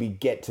guys maybe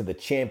get to the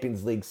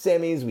Champions League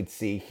semis. We'd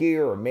see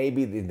here, or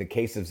maybe in the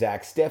case of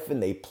Zach Steffen,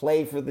 they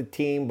play for the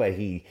team, but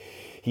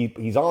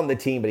he's on the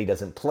team, but he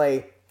doesn't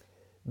play.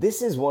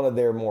 This is one of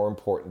their more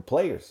important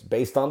players,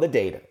 based on the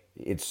data.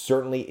 It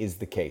certainly is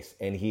the case,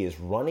 and he is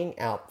running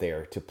out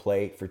there to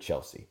play for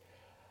Chelsea.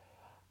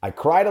 I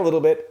cried a little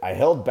bit. I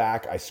held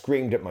back. I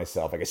screamed at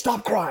myself. I go,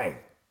 stop crying.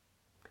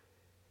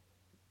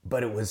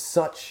 But it was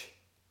such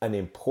an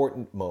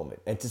important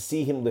moment. And to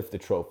see him lift the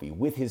trophy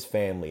with his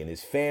family and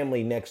his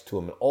family next to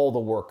him and all the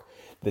work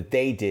that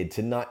they did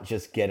to not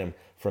just get him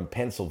from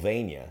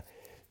Pennsylvania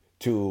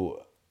to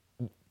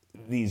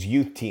these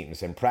youth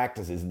teams and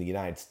practices in the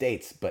United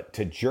States, but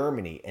to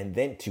Germany and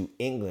then to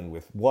England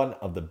with one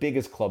of the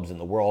biggest clubs in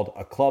the world,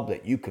 a club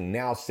that you can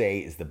now say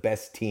is the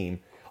best team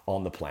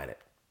on the planet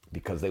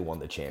because they won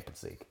the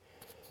Champions League.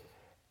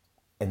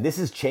 And this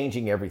is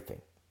changing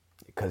everything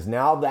because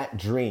now that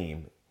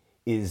dream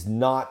is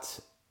not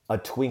a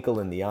twinkle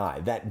in the eye.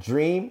 That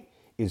dream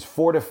is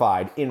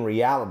fortified in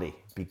reality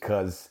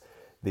because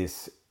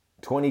this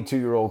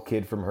 22-year-old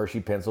kid from Hershey,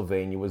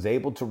 Pennsylvania was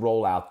able to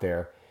roll out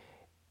there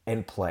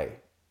and play.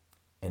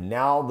 And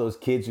now those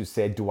kids who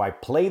said, do I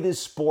play this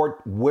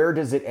sport? Where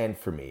does it end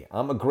for me?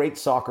 I'm a great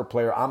soccer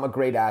player. I'm a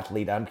great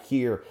athlete. I'm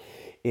here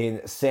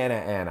in Santa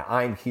Ana.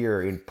 I'm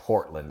here in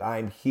Portland.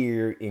 I'm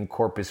here in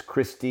Corpus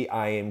Christi.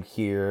 I am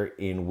here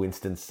in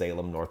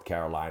Winston-Salem, North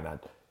Carolina.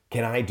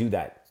 Can I do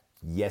that?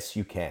 Yes,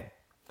 you can.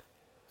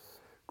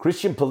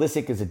 Christian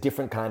Pulisic is a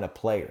different kind of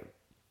player.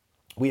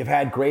 We have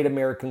had great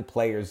American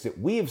players that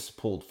we have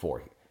pulled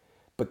for.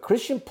 But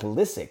Christian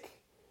Pulisic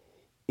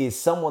is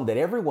someone that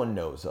everyone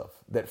knows of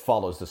that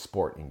follows the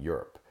sport in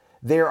Europe.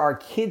 There are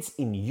kids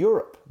in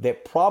Europe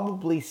that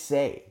probably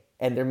say,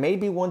 and there may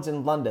be ones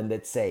in London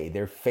that say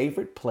their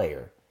favorite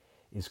player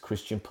is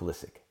Christian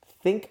Pulisic.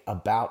 Think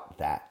about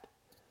that.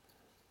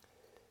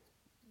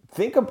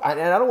 And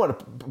I don't want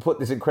to put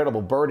this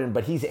incredible burden,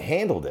 but he's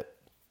handled it.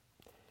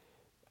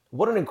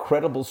 What an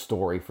incredible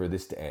story for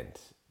this to end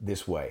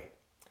this way.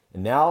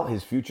 And now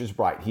his future's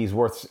bright. He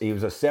was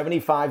a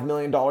 $75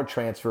 million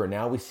transfer, and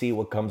now we see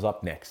what comes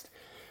up next.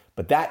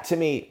 But that, to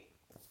me,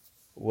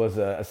 was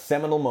a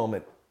seminal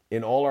moment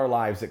in all our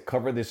lives that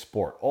cover this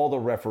sport. All the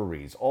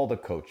referees, all the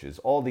coaches,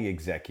 all the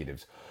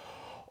executives,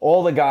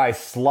 all the guys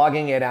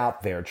slugging it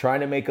out there,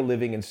 trying to make a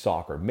living in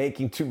soccer,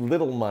 making too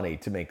little money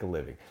to make a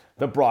living.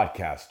 The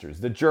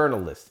broadcasters, the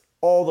journalists,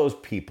 all those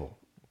people.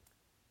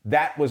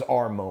 That was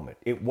our moment.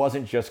 It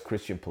wasn't just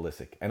Christian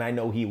Pulisic, and I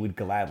know he would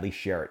gladly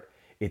share it.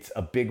 It's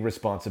a big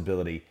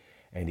responsibility,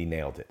 and he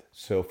nailed it.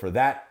 So for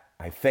that,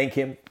 I thank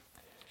him.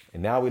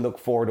 And now we look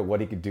forward to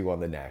what he could do on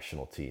the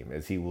national team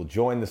as he will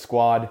join the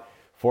squad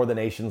for the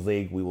Nations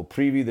League. We will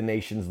preview the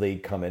Nations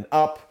League coming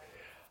up.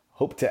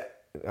 I'm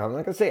not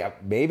going to say,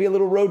 maybe a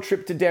little road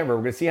trip to Denver.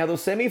 We're going to see how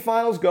those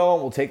semifinals go,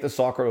 and we'll take the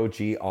Soccer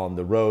OG on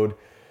the road.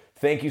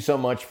 Thank you so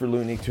much for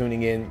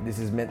tuning in. This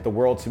has meant the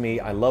world to me.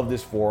 I love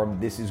this forum.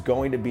 This is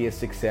going to be a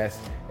success.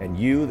 And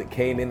you that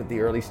came in at the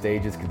early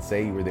stages can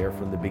say you were there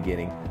from the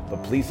beginning.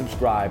 But please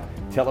subscribe,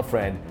 tell a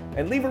friend,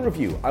 and leave a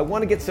review. I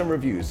want to get some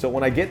reviews. So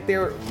when I get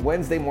there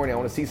Wednesday morning, I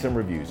want to see some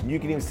reviews. And you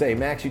can even say,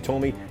 Max, you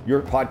told me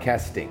your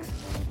podcast stinks.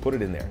 Put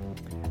it in there.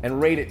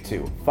 And rate it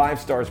too. 5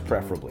 stars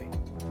preferably.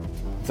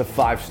 It's a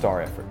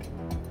 5-star effort.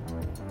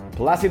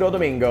 Placido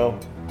Domingo.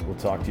 We'll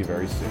talk to you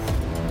very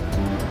soon.